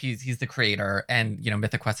arrogant prick. He's the creator, and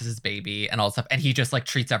Mythic Quest is his baby and all that stuff. And he just like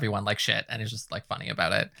treats everyone like shit, and is just like funny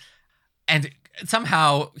about it. And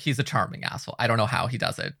somehow he's a charming asshole. I don't know how he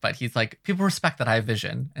does it, but he's like, people respect that I have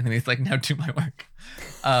vision, and then he's like, now do my work.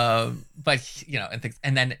 But and things.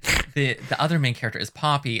 And then the other main character is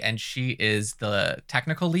Poppy, and she is the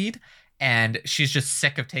technical lead. And she's just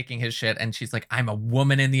sick of taking his shit. And she's like, I'm a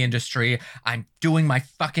woman in the industry. I'm doing my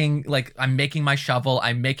fucking, I'm making my shovel.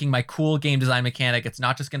 I'm making my cool game design mechanic. It's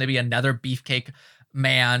not just going to be another beefcake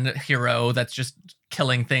man hero that's just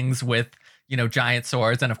killing things with, giant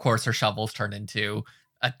swords. And of course, her shovels turn into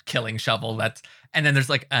a killing shovel. And then there's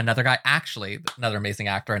like another guy, actually, another amazing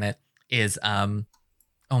actor in it is, oh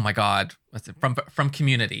my God, what's it from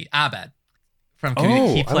Community, Abed. From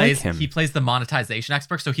Community. Oh, I like him. He plays the monetization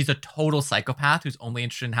expert. So he's a total psychopath who's only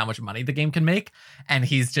interested in how much money the game can make. And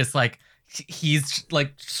he's just like, he's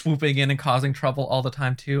like swooping in and causing trouble all the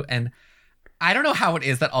time too. And I don't know how it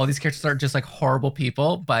is that all these characters are just like horrible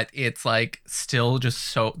people, but it's like still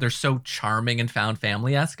just they're so charming and found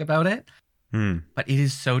family-esque about it. But it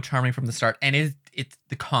is so charming from the start. And it's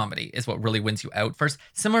the comedy is what really wins you out first.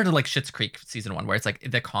 Similar to like Schitt's Creek season 1, where it's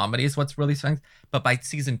like the comedy is what's really swings. But by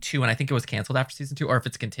season 2, and I think it was canceled after season 2, or if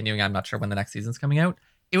it's continuing, I'm not sure when the next season's coming out.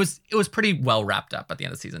 It was pretty well wrapped up at the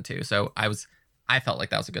end of season 2. So I felt like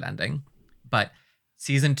that was a good ending. But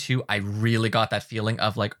season 2, I really got that feeling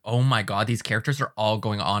of like, oh my God, these characters are all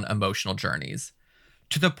going on emotional journeys.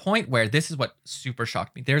 To the point where this is what super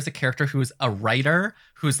shocked me. There's a character who's a writer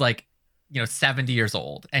who's like 70 years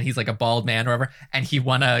old, and he's like a bald man or whatever, and he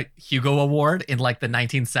won a Hugo Award in like the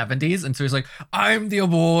 1970s, and so he's like, I'm the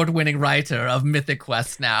award-winning writer of Mythic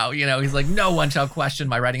Quest now. He's like, no one shall question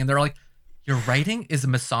my writing, and they're like, your writing is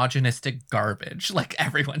misogynistic garbage. Like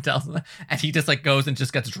everyone tells him that. And he just like goes and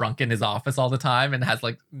just gets drunk in his office all the time and has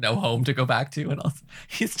like no home to go back to. And also,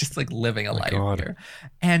 he's just like living a life here.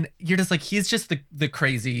 And you're just like, he's just the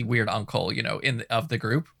crazy weird uncle, of the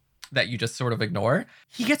group that you just sort of ignore.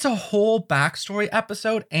 He gets a whole backstory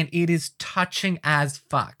episode, and it is touching as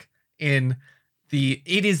fuck. It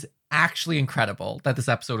is actually incredible that this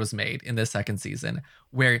episode was made in the second season,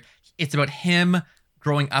 where it's about him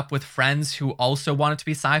growing up with friends who also wanted to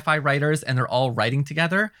be sci-fi writers, and they're all writing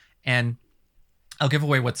together. And I'll give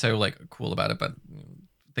away what's so like cool about it, but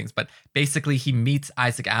basically he meets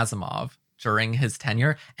Isaac Asimov during his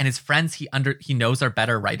tenure, and his friends he knows are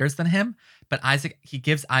better writers than him. But he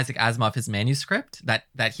gives Isaac Asimov his manuscript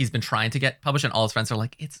that he's been trying to get published, and all his friends are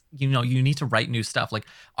like, it's you need to write new stuff. Like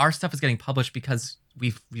our stuff is getting published because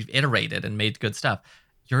we've iterated and made good stuff.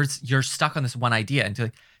 You're stuck on this one idea,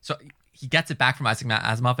 and so he gets it back from Isaac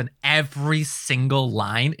Asimov, and every single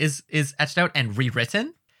line is etched out and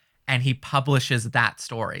rewritten, and he publishes that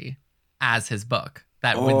story as his book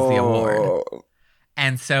that wins the award.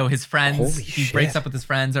 And so his friends, breaks up with his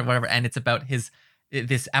friends or whatever, and it's about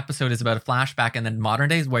this episode is about a flashback and then modern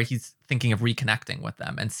days where he's thinking of reconnecting with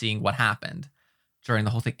them and seeing what happened during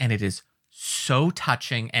the whole thing. And it is so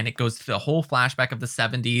touching, and it goes to the whole flashback of the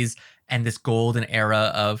 70s and this golden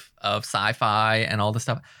era of sci-fi and all this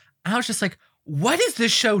stuff. I was just like, what is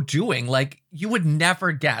this show doing? Like, you would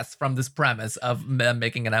never guess from this premise of them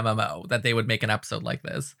making an MMO that they would make an episode like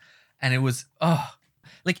this. And it was,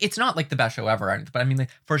 like, it's not like the best show ever, but I mean,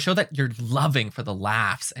 like, for a show that you're loving for the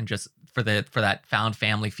laughs and just for that found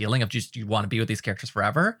family feeling of just you want to be with these characters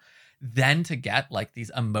forever, then to get like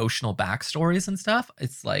these emotional backstories and stuff,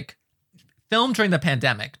 it's like filmed during the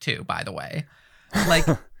pandemic too, by the way. Like,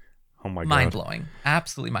 oh my God. Mind-blowing.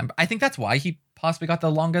 Absolutely mind-blowing. I think that's why he possibly got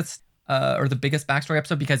the longest or the biggest backstory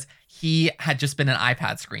episode, because he had just been an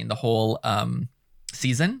iPad screen the whole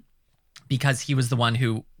season, because he was the one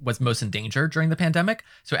who was most in danger during the pandemic.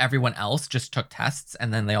 So everyone else just took tests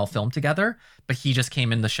and then they all filmed together. But he just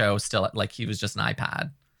came in the show still like he was just an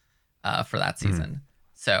iPad for that season.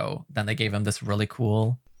 So then they gave him this really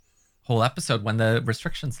cool whole episode when the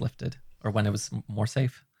restrictions lifted, or when it was more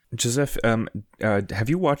safe. Joseph, have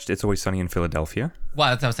you watched It's Always Sunny in Philadelphia? Well,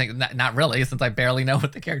 that's what I was saying. Not really, since I barely know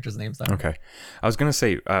what the characters' names are. Okay. I was going to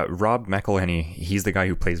say, Rob McElhenney, he's the guy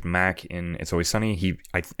who plays Mac in It's Always Sunny.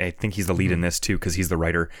 I think he's the lead in this, too, because he's the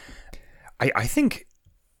writer. I think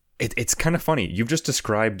it's kind of funny. You've just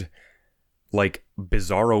described, like,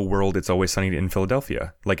 bizarro world It's Always Sunny in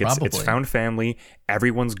Philadelphia. Like, it's found family.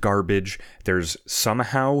 Everyone's garbage. There's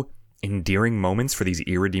somehow endearing moments for these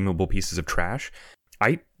irredeemable pieces of trash.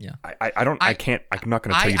 I'm not going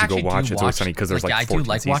to tell you to go watch It's Always Sunny because there's like 14 I do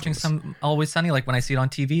like seasons. watching some Always Sunny, like when I see it on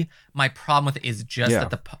TV. My problem with it is just that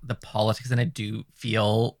the politics in it do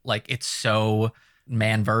feel like it's so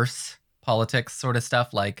man-verse politics sort of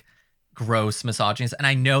stuff, like gross misogyny. And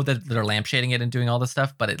I know that they're lampshading it and doing all this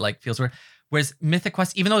stuff, but it like feels weird. Whereas Mythic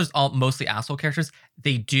Quest, even though there's all mostly asshole characters,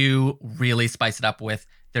 they do really spice it up with,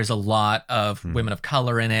 there's a lot of women of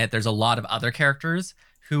color in it. There's a lot of other characters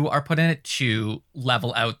who are put in it to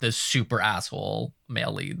level out the super asshole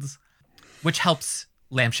male leads, which helps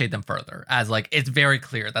lampshade them further, as like it's very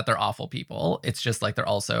clear that they're awful people. It's just like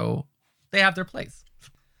they have their place.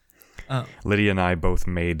 Lydia and I both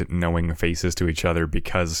made knowing faces to each other,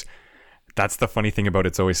 because that's the funny thing about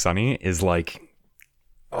It's Always Sunny is like,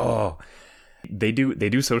 they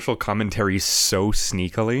do social commentary so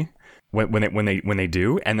sneakily. When they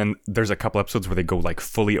do, and then there's a couple episodes where they go like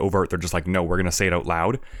fully overt. They're just like, no, we're gonna say it out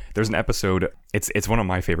loud. There's an episode. It's one of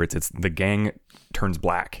my favorites. It's The Gang Turns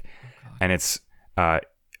Black, and it's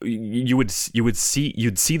you'd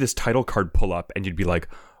see this title card pull up, and you'd be like,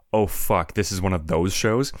 oh fuck, this is one of those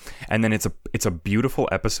shows. And then it's a beautiful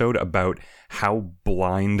episode about how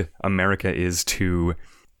blind America is to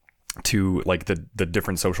like the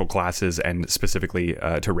different social classes, and specifically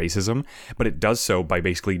to racism, but it does so by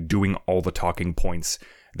basically doing all the talking points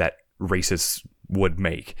that racists would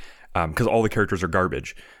make, because all the characters are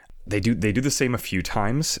garbage. They do the same a few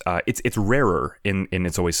times. It's rarer in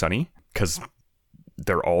It's Always Sunny because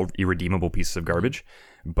they're all irredeemable pieces of garbage,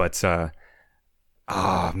 but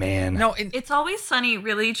man, No, It's Always Sunny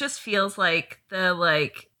really just feels like the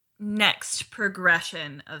next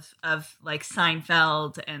progression of like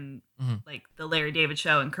Seinfeld and like the Larry David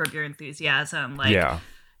Show and Curb Your Enthusiasm. Like,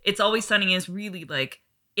 It's Always Sunny is really like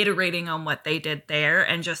iterating on what they did there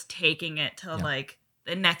and just taking it to like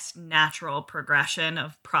the next natural progression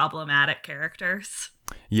of problematic characters.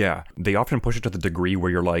 Yeah, they often push it to the degree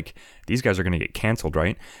where you're like, these guys are going to get canceled,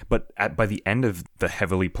 right? But by the end of the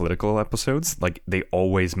heavily political episodes, like, they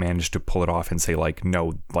always manage to pull it off and say, like,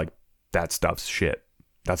 no, like, that stuff's shit.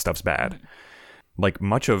 That stuff's bad. Like,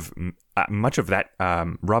 much of that,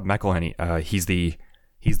 Rob McElhenney, he's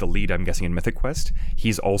the lead, I'm guessing, in Mythic Quest.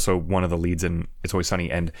 He's also one of the leads in It's Always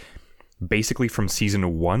Sunny, and basically from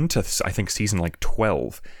season 1 to I think season like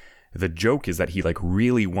 12, the joke is that he like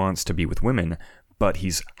really wants to be with women, but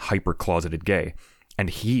he's hyper closeted gay.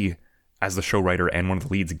 And he, as the show writer and one of the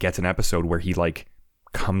leads, gets an episode where he like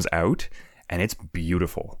comes out, and it's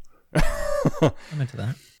beautiful. I'm into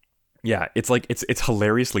that. Yeah, it's like it's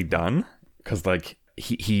hilariously done, because like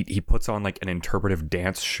he puts on like an interpretive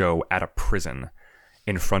dance show at a prison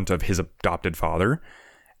in front of his adopted father,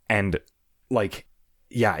 and like,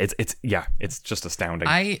 yeah, it's just astounding.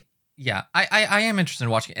 I am interested in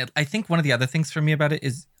watching it. I think one of the other things for me about it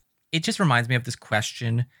is it just reminds me of this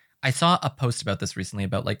question. I saw a post about this recently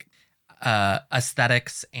about like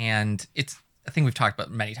aesthetics, and it's a thing we've talked about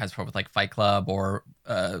many times before with like Fight Club or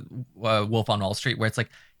Wolf on Wall Street, where it's like,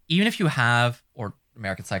 even if you have, or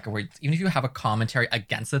American Psycho, where even if you have a commentary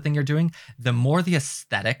against the thing you're doing, the more the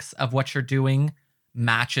aesthetics of what you're doing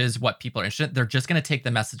matches what people are interested in, they're just going to take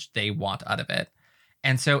the message they want out of it.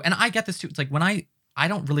 And so, and I get this too. It's like when I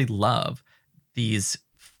don't really love these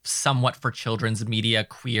somewhat for children's media,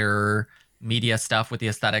 queer media stuff with the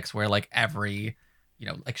aesthetics where like every, you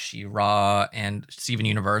know, like She-Ra and Steven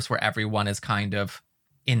Universe, where everyone is kind of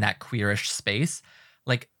in that queerish space.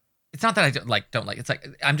 Like, it's not that I don't like, it's like,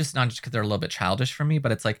 I'm just not just because they're a little bit childish for me,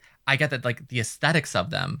 but it's like, I get that like the aesthetics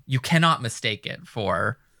of them, you cannot mistake it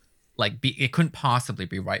for like, it couldn't possibly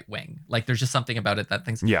be right wing. Like, there's just something about it that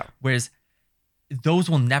things, yeah. Whereas those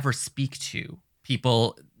will never speak to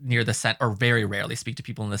people near the center, or very rarely speak to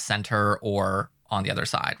people in the center or on the other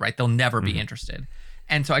side, right? They'll never be interested.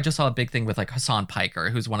 And so I just saw a big thing with like Hassan Piker,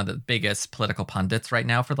 who's one of the biggest political pundits right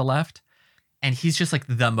now for the left. And he's just like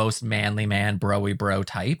the most manly man, bro-y bro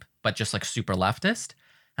type, but just like super leftist.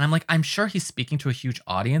 And I'm like, I'm sure he's speaking to a huge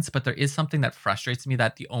audience, but there is something that frustrates me,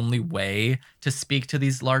 that the only way to speak to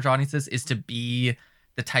these large audiences is to be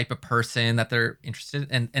the type of person that they're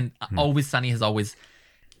interested in. And Always Sunny has always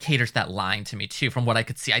catered to that line to me too, from what I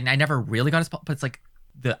could see. I never really got his, but it's like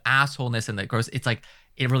the assholeness and the gross, it's like,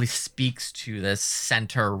 it really speaks to this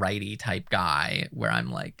center righty type guy, where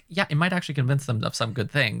I'm like, yeah, it might actually convince them of some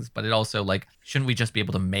good things, but it also like, shouldn't we just be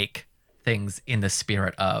able to make things in the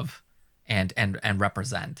spirit of and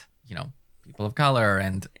represent, you know, people of color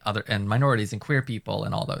and other and minorities and queer people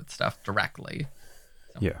and all that stuff directly?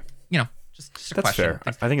 So, Yeah, you know, just a that's question. fair.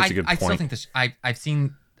 I think it's a good I point. still think this. I've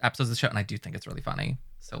seen episodes of the show, and I do think it's really funny.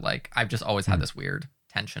 So like, I've just always had this weird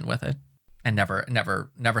tension with it, and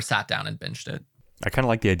never sat down and binged it. I kind of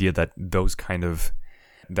like the idea that those kind of,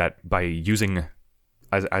 that by using,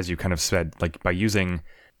 as you kind of said, like by using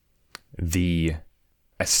the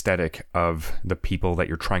aesthetic of the people that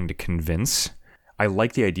you're trying to convince, I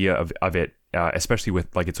like the idea of it, especially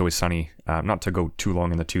with like It's Always Sunny, not to go too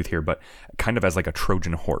long in the tooth here, but kind of as like a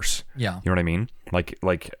Trojan horse. Yeah. You know what I mean?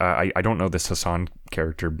 I don't know this Hassan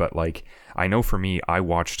character, but like, I know for me, I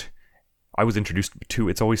was introduced to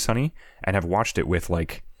It's Always Sunny and have watched it with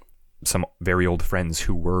like some very old friends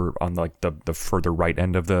who were on like the further right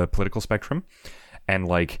end of the political spectrum, and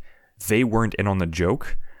like they weren't in on the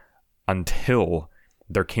joke until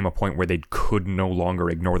there came a point where they could no longer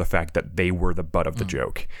ignore the fact that they were the butt of the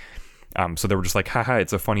joke. So they were just like, haha,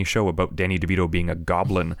 it's a funny show about Danny DeVito being a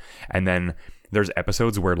goblin. And then there's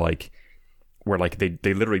episodes where they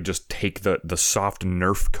literally just take the soft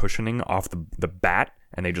Nerf cushioning off the bat,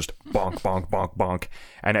 and they just bonk, bonk, bonk, bonk.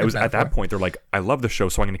 And it was at that point, they're like, I love the show,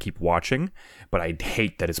 so I'm going to keep watching, but I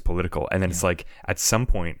hate that it's political. And then it's like, at some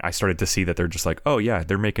point, I started to see that they're just like, oh yeah,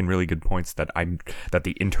 they're making really good points that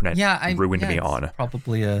the internet ruined me on.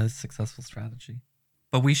 Probably a successful strategy.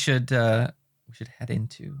 But we should head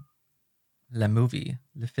into le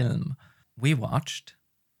film. We watched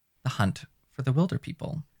The Hunt for the Wilder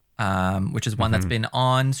People, which is one that's been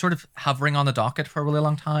on, sort of hovering on the docket for a really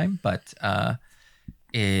long time, but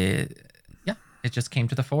it just came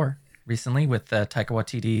to the fore recently with Taika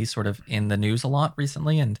Waititi sort of in the news a lot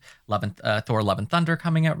recently, and Thor: Love and Thunder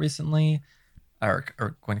coming out recently, or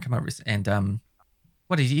going to come out recently, and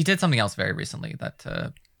he did something else very recently that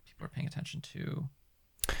people are paying attention to.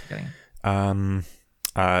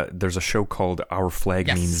 There's a show called Our Flag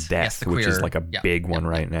Means Death, which is like a big one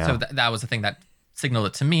right now. So that was the thing that signaled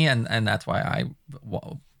it to me, and that's why I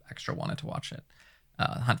extra wanted to watch it.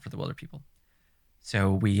 Hunt for the Wilder People.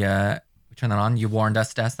 So we turned that on. You warned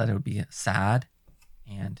us, Des, that it would be sad.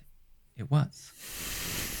 And it was.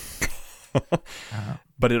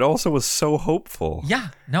 But it also was so hopeful. Yeah.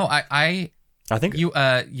 No, I think you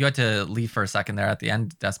had to leave for a second there at the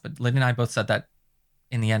end, Des, but Lydia and I both said that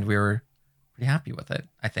in the end we were pretty happy with it,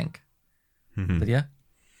 I think. Lydia?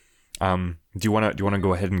 Do you want to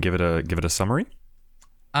go ahead and give it a summary?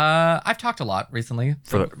 I've talked a lot recently,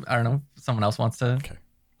 so I don't know if someone else wants to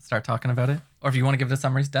start talking about it, or if you want to give it a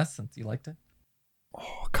summary, Des, since you liked it.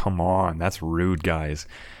 Oh, come on, that's rude, guys.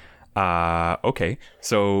 Okay,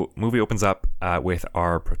 so movie opens up with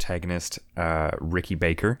our protagonist, Ricky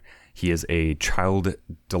Baker. He is a child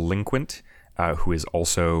delinquent who is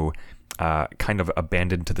also kind of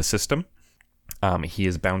abandoned to the system. He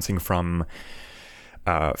is bouncing from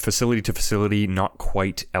facility to facility, not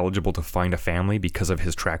quite eligible to find a family because of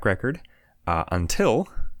his track record, until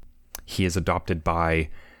he is adopted by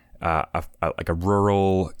a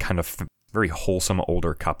rural, kind of very wholesome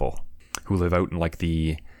older couple who live out in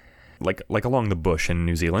like along the bush in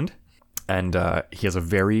New Zealand. And he has a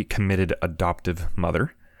very committed adoptive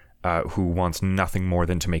mother who wants nothing more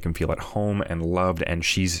than to make him feel at home and loved. And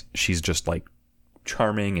she's just like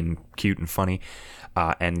charming and cute and funny,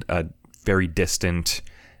 and a very distant,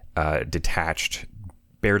 detached,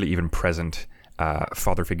 barely even present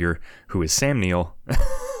father figure who is Sam Neill.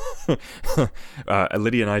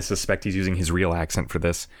 Lydia and I suspect he's using his real accent for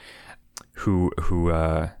this. Who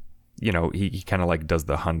he kind of like does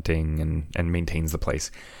the hunting and maintains the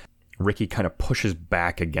place. Ricky kind of pushes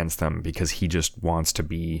back against them because he just wants to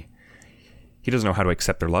be. He doesn't know how to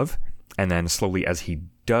accept their love, and then slowly, as he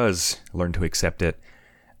does learn to accept it,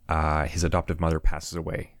 his adoptive mother passes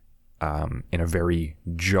away in a very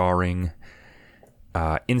jarring,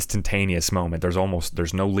 instantaneous moment.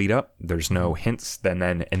 There's no lead up, there's no hints. And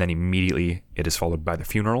then immediately it is followed by the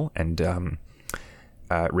funeral, and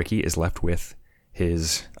Ricky is left with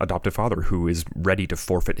his adoptive father, who is ready to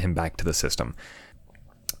forfeit him back to the system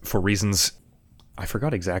for reasons I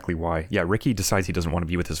forgot exactly why. Yeah, Ricky decides he doesn't want to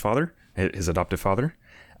be with his father, his adoptive father,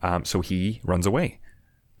 so he runs away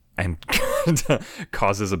and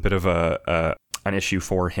causes a bit of an issue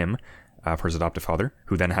for him, for his adoptive father,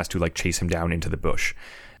 who then has to like chase him down into the bush.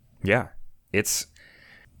 Yeah, it's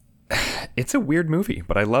a weird movie,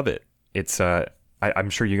 but I love it. It's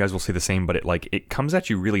I'm sure you guys will say the same, but it comes at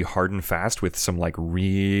you really hard and fast with some like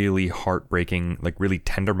really heartbreaking, like really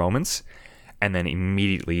tender moments, and then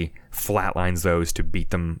immediately flatlines those to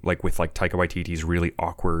beat them like with like Taika Waititi's really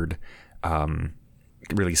awkward,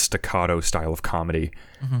 really staccato style of comedy.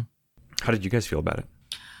 Mm-hmm. How did you guys feel about it?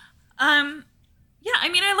 Yeah, I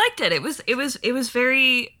mean, I liked it. It was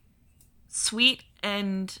very sweet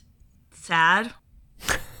and sad.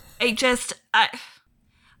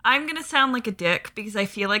 I'm going to sound like a dick because I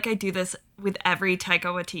feel like I do this with every Taika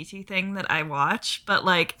Waititi thing that I watch, but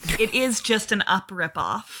like it is just an up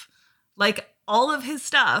ripoff. Like all of his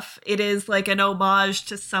stuff, it is like an homage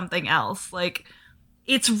to something else. Like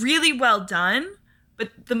it's really well done, but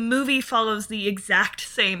the movie follows the exact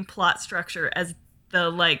same plot structure as the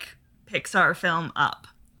like Pixar film Up.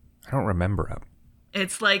 I don't remember Up.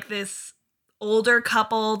 It's like this older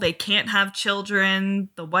couple, they can't have children,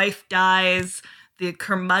 the wife dies. The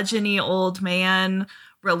curmudgeon-y old man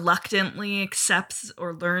reluctantly accepts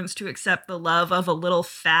or learns to accept the love of a little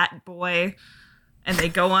fat boy. And they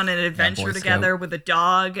go on an adventure together with a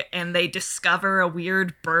dog, and they discover a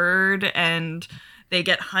weird bird, and they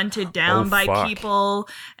get hunted down by people.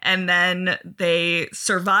 And then they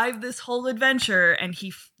survive this whole adventure, and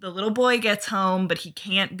the little boy gets home, but he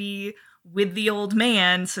can't be with the old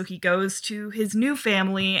man. So he goes to his new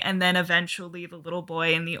family, and then eventually the little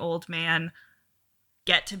boy and the old man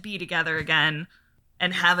get to be together again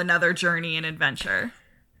and have another journey and adventure.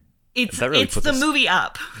 It's the movie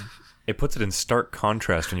Up. It puts it in stark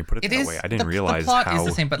contrast when you put it that way. I didn't realize the plot how is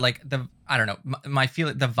the same, but like I don't know, my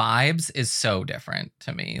feeling, the vibes is so different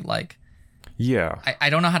to me. Like, yeah, I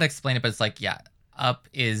don't know how to explain it, but it's like, yeah, Up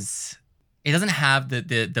is, it doesn't have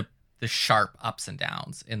the sharp ups and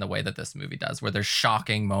downs in the way that this movie does, where there's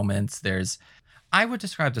shocking moments. I would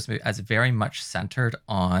describe this movie as very much centered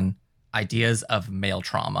on ideas of male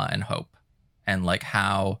trauma and hope, and like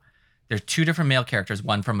how there's two different male characters,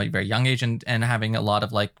 one from a very young age and having a lot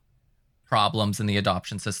of like problems in the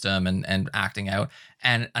adoption system and acting out,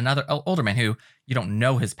 and another older man who you don't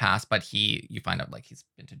know his past, but you find out like he's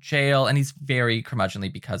been to jail and he's very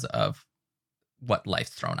curmudgeonly because of what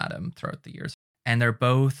life's thrown at him throughout the years. And they're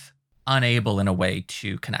both unable in a way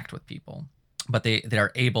to connect with people, but they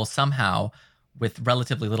are able somehow, with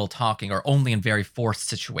relatively little talking or only in very forced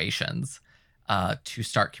situations, to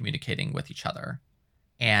start communicating with each other.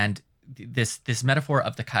 And this metaphor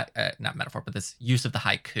of not metaphor, but this use of the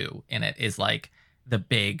haiku in it is like the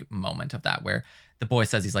big moment of that, where the boy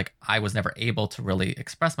says, he's like, I was never able to really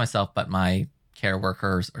express myself, but my care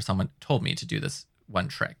workers or someone told me to do this one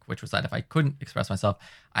trick, which was that if I couldn't express myself,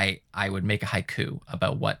 I would make a haiku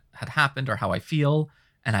about what had happened or how I feel,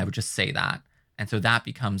 and I would just say that. And so that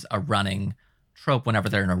becomes a running trope whenever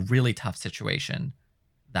they're in a really tough situation,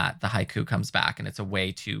 that the haiku comes back, and it's a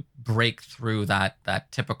way to break through that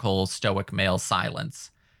typical stoic male silence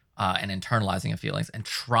and internalizing of feelings, and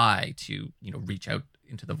try to, you know, reach out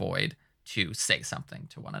into the void to say something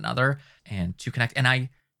to one another and to connect. And I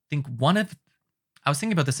think I was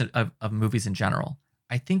thinking about this of movies in general.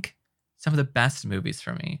 I think some of the best movies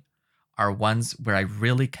for me are ones where I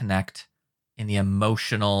really connect in the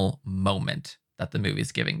emotional moment that the movie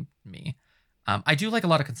is giving me. I do like a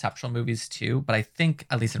lot of conceptual movies too, but I think,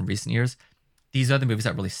 at least in recent years, these are the movies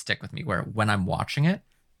that really stick with me, where when I'm watching it,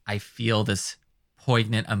 I feel this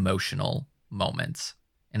poignant emotional moments.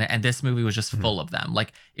 And this movie was just full of them.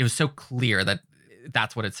 Like, it was so clear that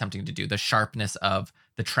that's what it's attempting to do. The sharpness of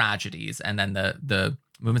the tragedies, and then the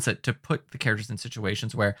movements to put the characters in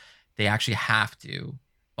situations where they actually have to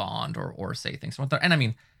bond or say things. And I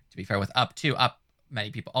mean, to be fair, with Up,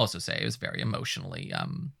 many people also say it was very emotionally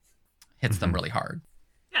hits them really hard.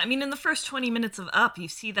 Yeah, I mean, in the first 20 minutes of Up, you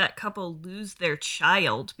see that couple lose their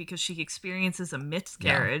child because she experiences a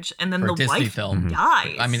miscarriage, and then For a the Disney wife film.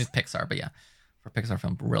 dies. I mean, it's Pixar, but yeah, for a Pixar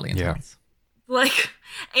film, really intense. Like,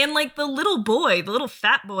 and like the little boy, the little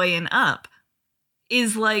fat boy in Up,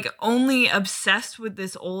 is like only obsessed with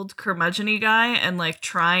this old curmudgeon-y guy and like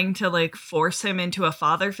trying to like force him into a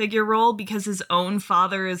father figure role because his own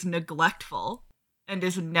father is neglectful and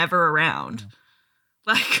is never around.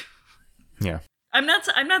 Like, Yeah. I'm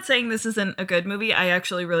not saying this isn't a good movie. I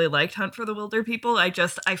actually really liked Hunt for the Wilder People. I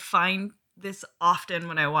find this often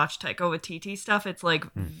when I watch Taika Waititi stuff. It's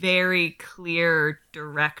like very clear,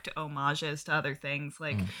 direct homages to other things.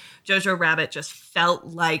 Like Jojo Rabbit just felt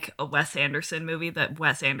like a Wes Anderson movie that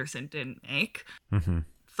Wes Anderson didn't make. Mm-hmm.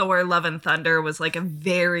 Thor: Love and Thunder was like a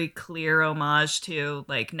very clear homage to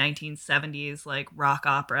like 1970s like rock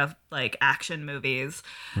opera like action movies.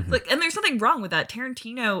 Like, and there's nothing wrong with that.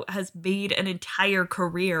 Tarantino has made an entire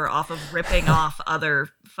career off of ripping off other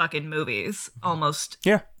fucking movies almost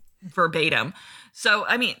verbatim. So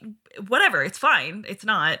I mean, whatever, it's fine. It's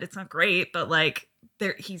not great, but like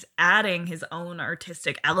he's adding his own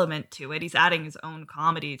artistic element to it. He's adding his own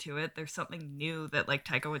comedy to it. There's something new that like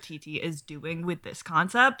Taika Waititi is doing with this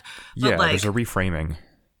concept. But, like, there's a reframing.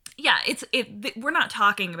 Yeah, we're not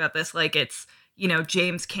talking about this like it's, you know,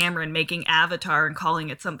 James Cameron making Avatar and calling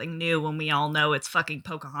it something new when we all know it's fucking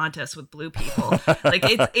Pocahontas with blue people. Like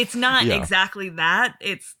it's not exactly that.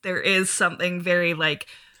 There is something very like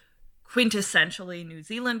quintessentially New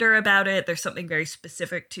Zealander about it. There's something very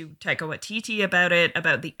specific to Taika Waititi about it,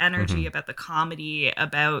 about the energy, about the comedy,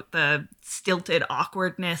 about the stilted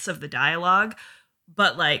awkwardness of the dialogue.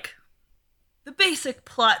 But like the basic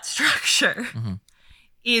plot structure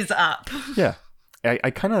is Up. Yeah.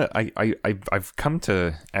 I've come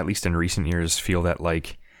to, at least in recent years, feel that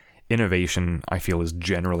like innovation, I feel, is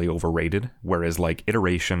generally overrated, whereas like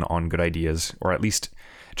iteration on good ideas, or at least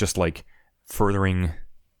just like furthering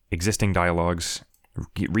existing dialogues,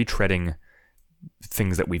 retreading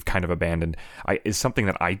things that we've kind of abandoned, is something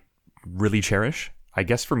that I really cherish. I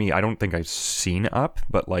guess for me, I don't think I've seen Up,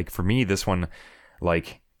 but like for me, this one,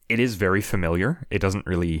 like, it is very familiar. It doesn't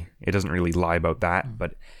really lie about that,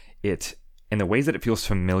 but it, in the ways that it feels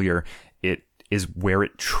familiar, it is where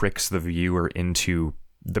it tricks the viewer into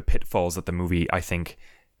the pitfalls that the movie, I think,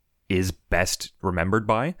 is best remembered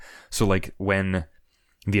by. So like when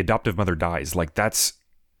the adoptive mother dies, like that's,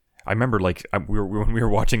 I remember like when we were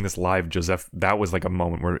watching this live, Joseph, that was like a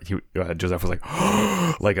moment where Joseph was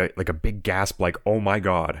like, like a big gasp, like, oh my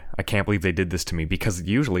God, I can't believe they did this to me. Because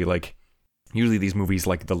usually these movies,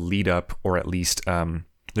 like the lead up, or at least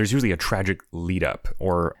there's usually a tragic lead up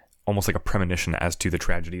or almost like a premonition as to the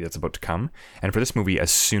tragedy that's about to come. And for this movie,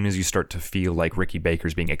 as soon as you start to feel like Ricky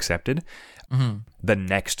Baker's being accepted, the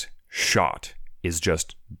next shot is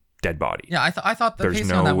just dead body. Yeah, I thought the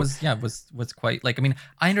pacing on that was quite, like, I mean,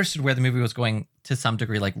 I understood where the movie was going to some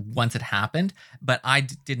degree, like once it happened, but I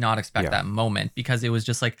did not expect that moment, because it was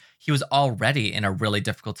just like he was already in a really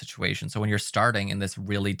difficult situation. So when you're starting in this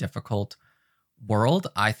really difficult world,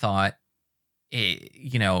 I thought,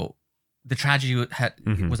 you know, the tragedy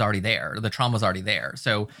was already there, the trauma was already there.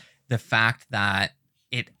 So the fact that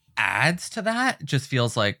it adds to that just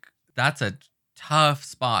feels like that's a tough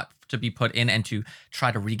spot to be put in, and to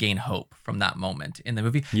try to regain hope from that moment in the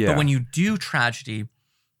movie. But when you do tragedy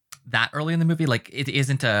that early in the movie, like it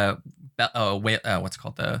isn't what's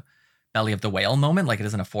called the belly of the whale moment, like it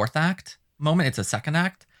isn't a fourth act moment, it's a second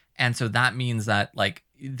act. And so that means that like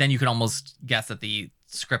then you could almost guess that the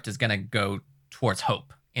script is going to go towards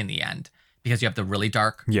hope in the end, because you have the really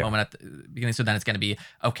dark moment at the beginning. So then it's going to be,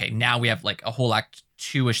 okay, now we have like a whole act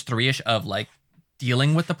 2-ish, 3-ish of like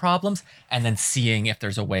dealing with the problems and then seeing if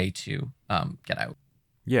there's a way to get out.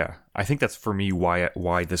 Yeah, I think that's for me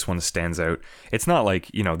why this one stands out. It's not like,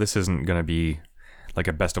 this isn't going to be like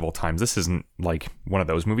a best of all times. This isn't like one of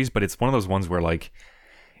those movies, but it's one of those ones where like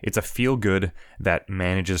it's a feel good that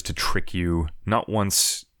manages to trick you not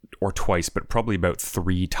once or twice, but probably about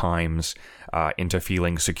 3 times into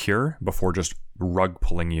feeling secure before just rug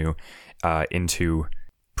pulling you into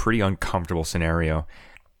pretty uncomfortable scenario.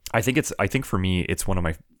 I think for me, it's one of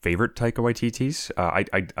my favorite Taika Waititi's.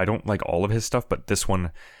 I don't like all of his stuff, but this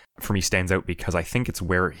one for me stands out because I think it's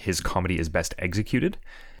where his comedy is best executed,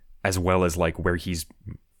 as well as like where he's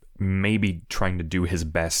maybe trying to do his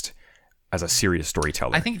best as a serious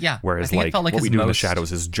storyteller. I think, yeah. Whereas it felt like What We his Do in the most-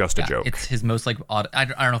 Shadows is just a joke. It's his most like, I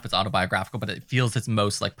don't know if it's autobiographical, but it feels his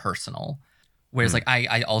most like personal. Whereas like,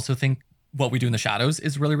 I also think What We Do in the Shadows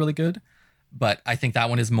is really, really good. But I think that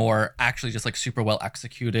one is more actually just like super well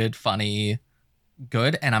executed, funny,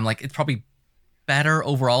 good. And I'm like, it's probably better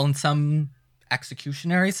overall in some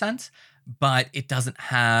executionary sense, but it doesn't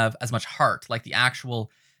have as much heart. Like the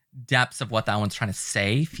actual depths of what that one's trying to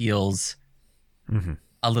say feels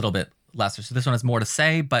a little bit lesser. So this one has more to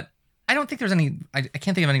say, but I don't think there's any, I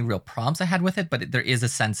can't think of any real problems I had with it, but there is a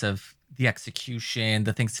sense of the execution,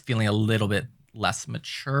 the things feeling a little bit less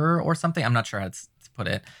mature or something. I'm not sure how to put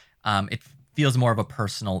it. It feels more of a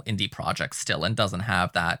personal indie project still and doesn't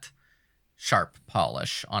have that sharp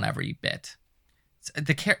polish on every bit.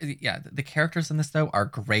 The characters in this though are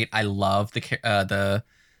great. I love the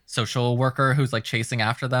social worker who's like chasing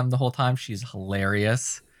after them the whole time. She's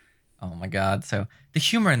hilarious. Oh my god! So the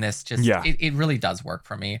humor in this just it really does work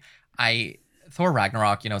for me. Thor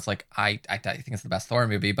Ragnarok, it's like I think it's the best Thor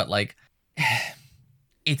movie, but like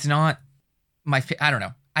it's not my I don't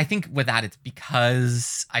know. I think with that, it's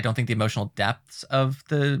because I don't think the emotional depths of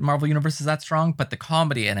the Marvel Universe is that strong, but the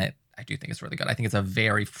comedy in it, I do think is really good. I think it's a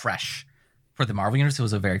very fresh, for the Marvel Universe, it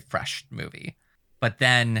was a very fresh movie. But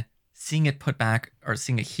then seeing it put back, or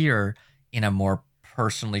seeing it here in a more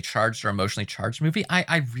personally charged or emotionally charged movie,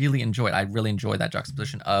 I really enjoyed. I really enjoyed that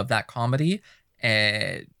juxtaposition of that comedy,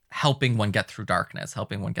 helping one get through darkness,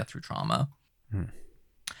 helping one get through trauma. And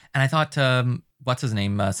I thought, what's his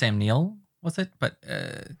name? Sam Neill, was it? But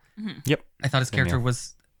Yep. I thought his Sam character Neill.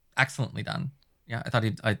 was excellently done. Yeah, I thought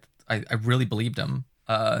I really believed him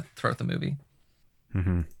throughout the movie.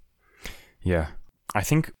 Yeah. I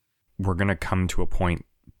think we're going to come to a point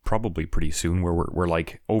probably pretty soon where we're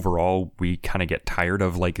like, overall, we kind of get tired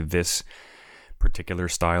of like this particular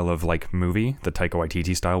style of like movie, the Taika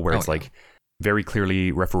Waititi style, where it's like very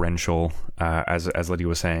clearly referential, as Lydia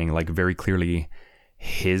was saying, like very clearly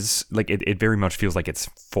his, like it very much feels like it's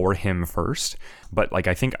for him first. But like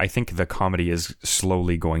I think the comedy is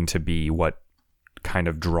slowly going to be what kind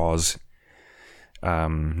of draws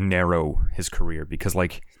narrow his career, because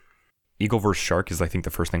like Eagle vs. Shark is I think the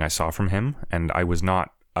first thing I saw from him, and I was not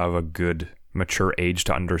of a good mature age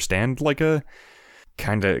to understand like a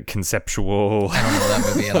kind of conceptual I don't know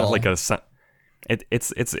that movie at all. like it's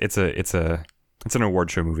an award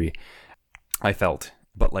show movie, I felt.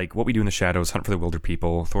 But like What We Do in the Shadows, Hunt for the Wilder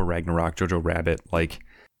People, Thor Ragnarok, Jojo Rabbit, like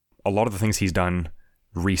a lot of the things he's done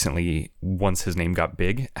recently once his name got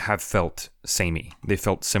big have felt samey. They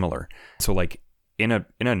felt similar. So like in a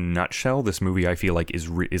nutshell, this movie I feel like is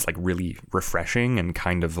like really refreshing and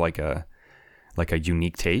kind of like a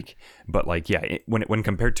unique take. But like when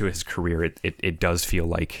compared to his career, it does feel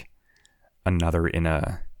like another in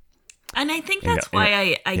a. And I think that's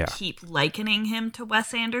why I keep likening him to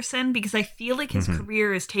Wes Anderson, because I feel like his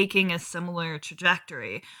career is taking a similar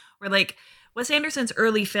trajectory, where like Wes Anderson's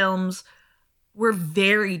early films were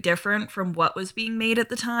very different from what was being made at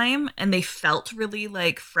the time, and they felt really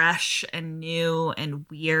like fresh and new and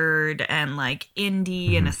weird and like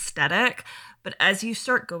indie and aesthetic. But as you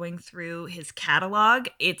start going through his catalog,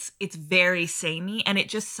 it's very samey, and it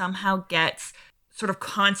just somehow gets sort of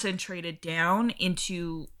concentrated down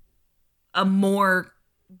into a more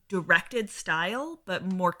directed style, but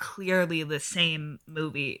more clearly the same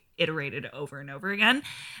movie iterated over and over again.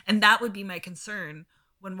 And that would be my concern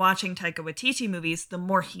when watching Taika Waititi movies. The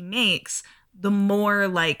more he makes, the more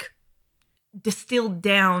like distilled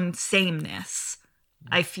down sameness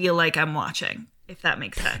I feel like I'm watching, if that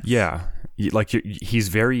makes sense. Yeah, like he's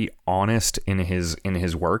very honest in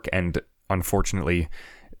his work, and unfortunately,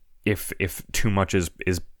 if too much is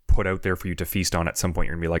put out there for you to feast on. At some point,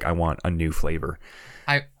 you're gonna be like, I want a new flavor.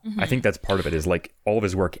 I think that's part of it. Is like all of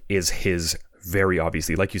his work is his very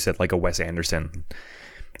obviously, like you said, like a Wes Anderson,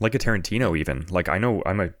 like a Tarantino even. Like I know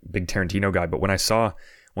I'm a big Tarantino guy, but when I saw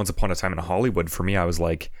Once Upon a Time in Hollywood, for me, I was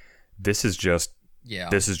like, this is just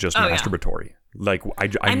masturbatory. Like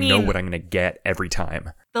I know what I'm gonna get every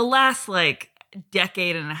time. The last like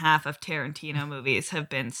decade and a half of Tarantino movies have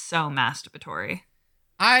been so masturbatory.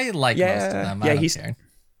 I like most of them. I don't care.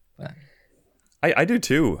 But I do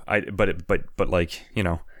too. But like, you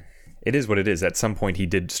know, it is what it is. At some point, he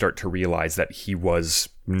did start to realize that he was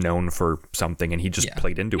known for something, and he just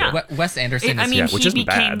played into it. Wes Anderson which he isn't became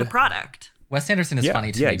bad. the product. Wes Anderson is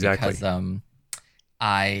funny to me exactly. because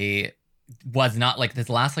I was not like this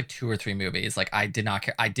last like 2 or 3 movies. Like I did not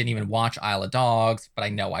care. I didn't even watch Isle of Dogs, but I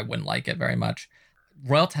know I wouldn't like it very much.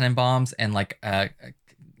 Royal Tenenbaums and like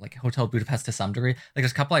Hotel Budapest to some degree. Like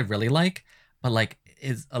there's a couple I really like, but like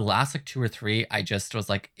is a last like 2 or 3, I just was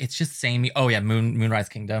like, it's just samey. Oh yeah, Moonrise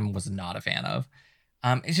Kingdom was not a fan of.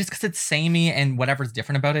 It's just because it's samey and whatever's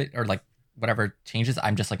different about it or like whatever changes,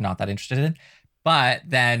 I'm just like not that interested in. But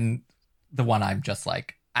then the one I'm just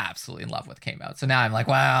like absolutely in love with came out. So now I'm like,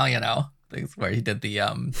 well, you know, things where he did the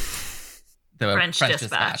French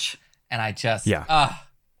Dispatch. And I just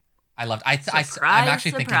I loved. I'm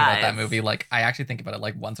actually thinking about that movie. Like I actually think about it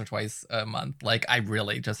like once or twice a month. Like I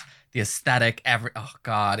really just the aesthetic. Oh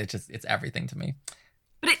god, it's everything to me.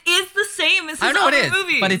 But it is the same as his I know other it is,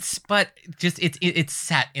 movies. but it's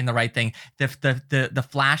set in the right thing. The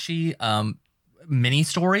flashy mini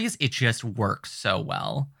stories. It just works so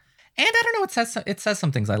well. And I don't know. It says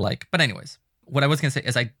some things I like. But anyways, what I was gonna say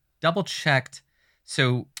is I double checked.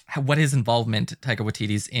 So what his involvement, Taika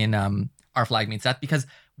Waititi's in Our Flag Means Death, because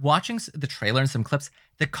watching the trailer and some clips,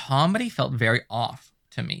 the comedy felt very off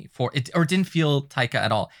to me for it, or didn't feel Taika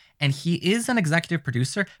at all. And he is an executive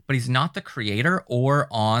producer, but he's not the creator or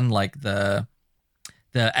on like the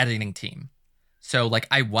editing team. So like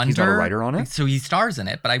I wonder, he's not a writer on it. So he stars in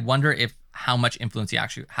it, but I wonder if how much influence he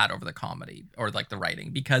actually had over the comedy or like the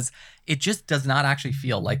writing, because it just does not actually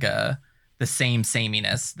feel like the same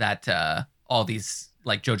sameness that all these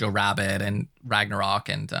like Jojo Rabbit and Ragnarok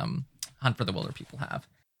and Hunt for the Wilder People have.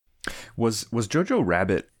 Was Jojo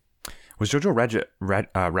Rabbit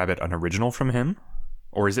Rabbit an original from him,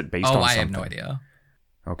 or is it based on something? I have no idea.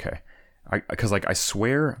 Okay, because like I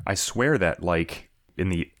swear that like in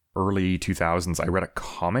the early 2000s I read a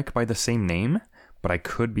comic by the same name, but I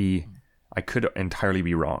could entirely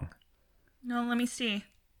be wrong. No, let me see.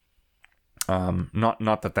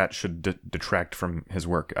 Not that should detract from his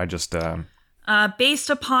work. I just based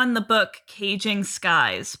upon the book Caging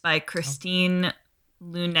Skies by Christine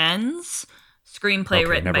Lunens, screenplay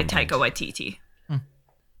written by Taika Waititi.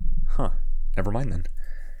 Huh. Never mind then.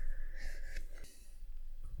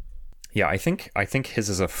 Yeah, I think his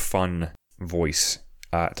is a fun voice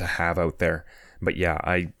to have out there. But yeah,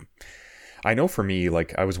 I know for me,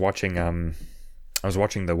 like I was watching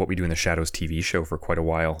the What We Do in the Shadows TV show for quite a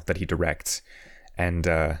while that he directs, and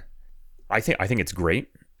I think it's great,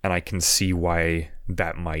 and I can see why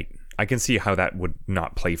I can see how that would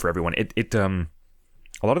not play for everyone. It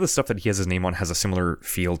a lot of the stuff that he has his name on has a similar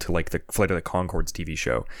feel to like the Flight of the Conchords TV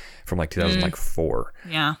show from like 2004.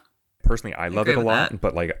 Yeah. Personally, I love it a lot,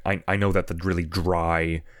 but like I know that the really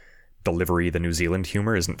dry delivery, the New Zealand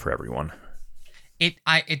humor isn't for everyone. It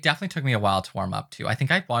definitely took me a while to warm up to. I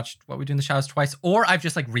think I've watched What We Do in the Shadows twice, or I've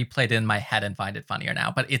just like replayed it in my head and find it funnier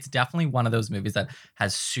now. But it's definitely one of those movies that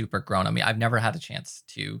has super grown on me. I've never had a chance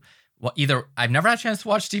to, I've never had a chance to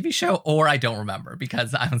watch a TV show, or I don't remember,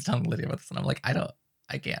 because I was telling Lydia about this and I'm like,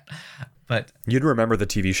 I can't. But you'd remember the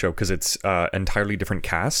TV show because it's entirely different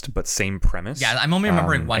cast, but same premise. Yeah, I'm only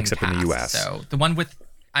remembering one except cast. in the US. So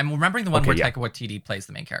I'm remembering the one where Taika Waititi plays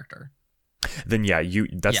the main character. Then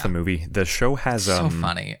that's the movie. The show has so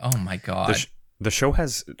funny. Oh my god. The show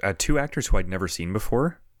has 2 actors who I'd never seen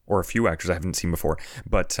before, or a few actors I haven't seen before.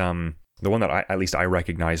 But the one that I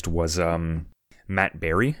recognized was Matt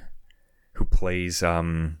Berry, who plays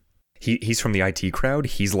he's from the IT crowd.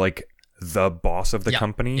 He's like the boss of the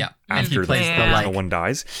company after the original one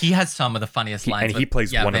dies. He has some of the funniest lines. And he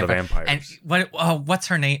plays one of the vampires. And what's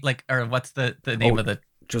her name? Like, or what's the name of the...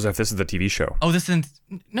 Joseph, this is the TV show. Oh, this isn't...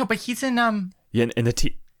 No, but he's in... Yeah, in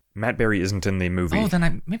the Matt Berry isn't in the movie. Oh,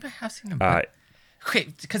 then maybe I have seen him. Okay,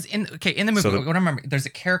 because in the movie, what I remember, there's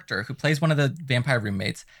a character who plays one of the vampire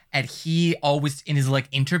roommates, and he always, in his like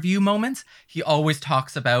interview moments, he always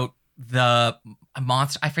talks about the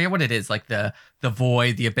monster. I forget what it is, like the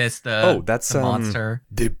void, the abyss, that's the monster,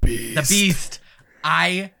 the beast. The beast.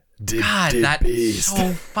 That's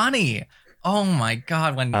so funny. Oh my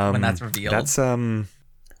god, when that's revealed. That's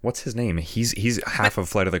What's his name? He's half of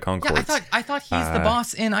Flight of the Yeah, Conchords. I thought he's the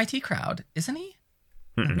boss in IT Crowd, isn't he?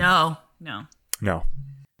 No. No.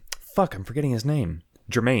 Fuck, I'm forgetting his name.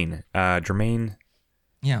 Jermaine. Jermaine.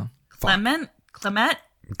 Yeah. Clement?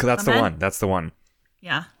 That's the Clement? one. That's the one.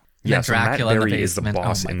 Yeah. Yeah, And so Matt Dracula in the Berry is the basement.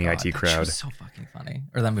 boss Oh my in the God, IT that Crowd. show's so fucking funny.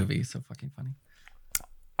 Or that movie is so fucking funny.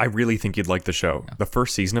 I really think you'd like the show. The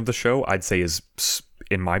first season of the show, I'd say, is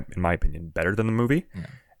in my opinion better than the movie,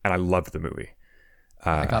 and I loved the movie.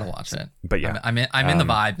 I gotta watch it. But yeah, I'm in the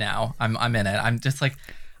vibe now. I'm in it. I'm just like,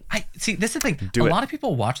 I see. This is the thing. Do a it. lot of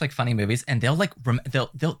people watch like funny movies and they'll like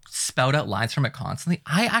they'll spout out lines from it constantly.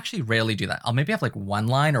 I actually rarely do that. I'll maybe have like one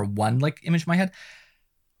line or one like image in my head.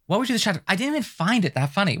 What would you describe? I didn't even find it that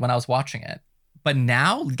funny when I was watching it. But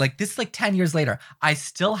now, like this is like 10 years later, I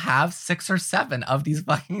still have 6 or 7 of these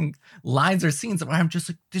fucking lines or scenes where I'm just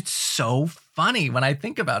like, it's so funny when I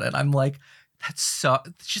think about it. I'm like, it's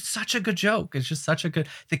just such a good joke. It's just such a good,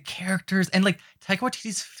 the characters and like Taika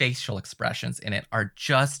Waititi's facial expressions in it are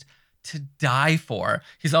just to die for.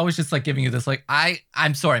 He's always just like giving you this like,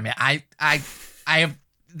 I'm sorry, man. I have,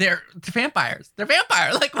 they're vampires. They're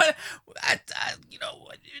vampire. Like what, you know,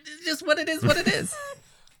 it's just what it is, what it is.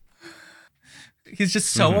 He's just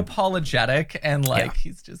so apologetic and like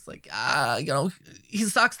he's just like you know, he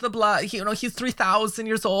sucks the blood. You know, he's 3,000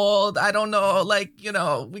 years old. I don't know, like, you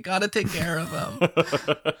know, we gotta take care of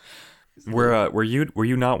him. were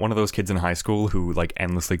you not one of those kids in high school who like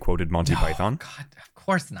endlessly quoted Monty Python? God, of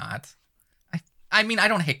course not. I mean, I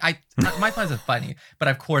don't hate. My Python is funny, but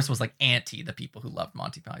of course was like anti the people who loved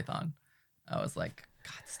Monty Python. I was like,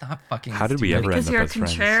 God, stop fucking. How did we ever Because end you're up a as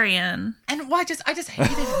friends? contrarian. And why? I just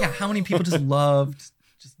hated. Yeah, how many people just loved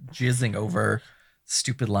just jizzing over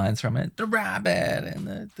stupid lines from it? The rabbit and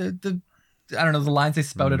the I don't know, the lines they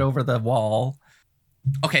spouted over the wall.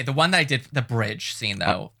 Okay, the one that I did, the bridge scene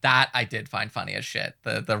though, that I did find funny as shit.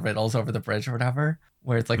 The riddles over the bridge or whatever,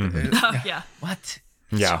 where it's like, Oh, yeah. what?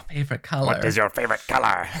 Yeah. What's your favorite color? What is your favorite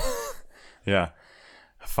color? Yeah.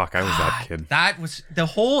 Fuck, I was that kid. That was the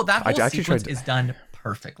whole actually sequence tried- is done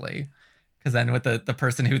perfectly. Because then with the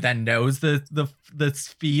person who then knows the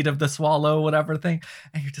speed of the swallow, whatever thing,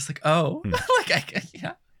 and you're just like, oh, like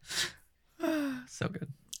yeah, so good.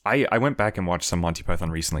 I went back and watched some Monty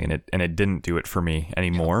Python recently, and it didn't do it for me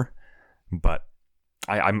anymore. But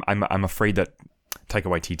I'm afraid that Taika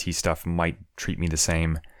Waititi stuff might treat me the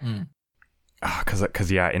same.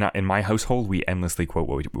 Because yeah, in my household we endlessly quote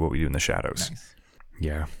what we do in the shadows. Nice.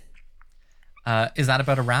 Yeah. Is that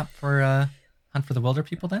about a wrap for Hunt for the Wilder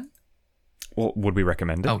People then? Well, would we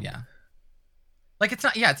recommend it? Oh yeah. Like it's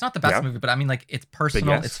not the best movie, but I mean like it's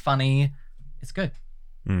personal, yes. it's funny, it's good.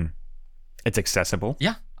 It's accessible.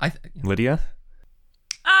 Yeah, Lydia?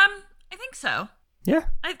 I think so. Yeah.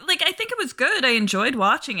 I think it was good. I enjoyed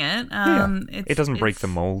watching it. It doesn't break the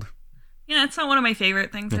mold. Yeah, it's not one of my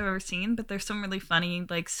favorite things I've ever seen, but there's some really funny,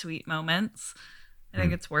 like, sweet moments. I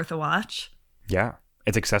think it's worth a watch. Yeah.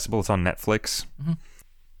 It's accessible. It's on Netflix.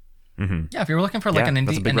 Yeah, if you're looking for like an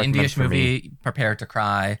that's a big recommend indie-ish for me. movie, Prepare to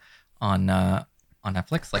Cry on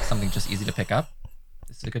Netflix, like something just easy to pick up,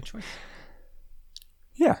 this is a good choice.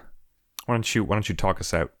 Yeah. Why don't you talk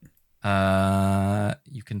us out?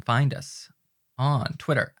 You can find us on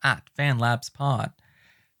Twitter at FanLabsPod,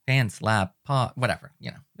 FansLabPod, whatever, you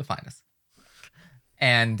know, you'll find us.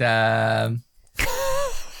 And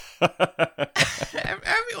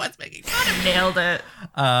everyone's making fun of me. Nailed it.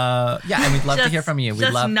 Yeah, and we'd love to hear from you.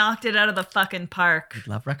 Just knocked it out of the fucking park. We'd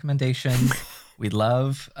love recommendations. We'd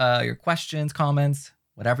love your questions, comments,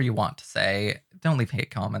 whatever you want to say. Don't leave hate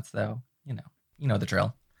comments though. You know the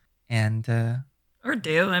drill. And Or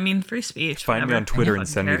do. I mean, free speech. Find me whatever. on Twitter and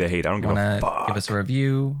Fucking send me care. the hate. I don't give a wanna fuck. give us a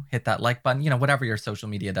review, hit that like button, whatever your social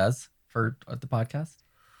media does for the podcast.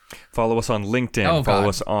 Follow us on LinkedIn. Oh, follow God.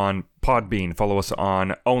 us on Podbean. Follow us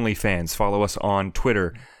on OnlyFans. Follow us on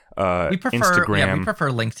Twitter. We prefer Instagram. we prefer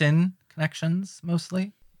LinkedIn connections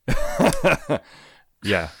mostly.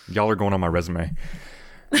 Yeah, y'all are going on my resume.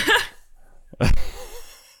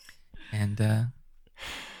 And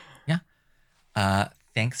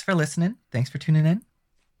thanks for listening. Thanks for tuning in.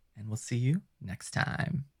 And we'll see you next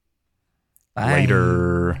time. Bye.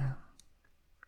 Later.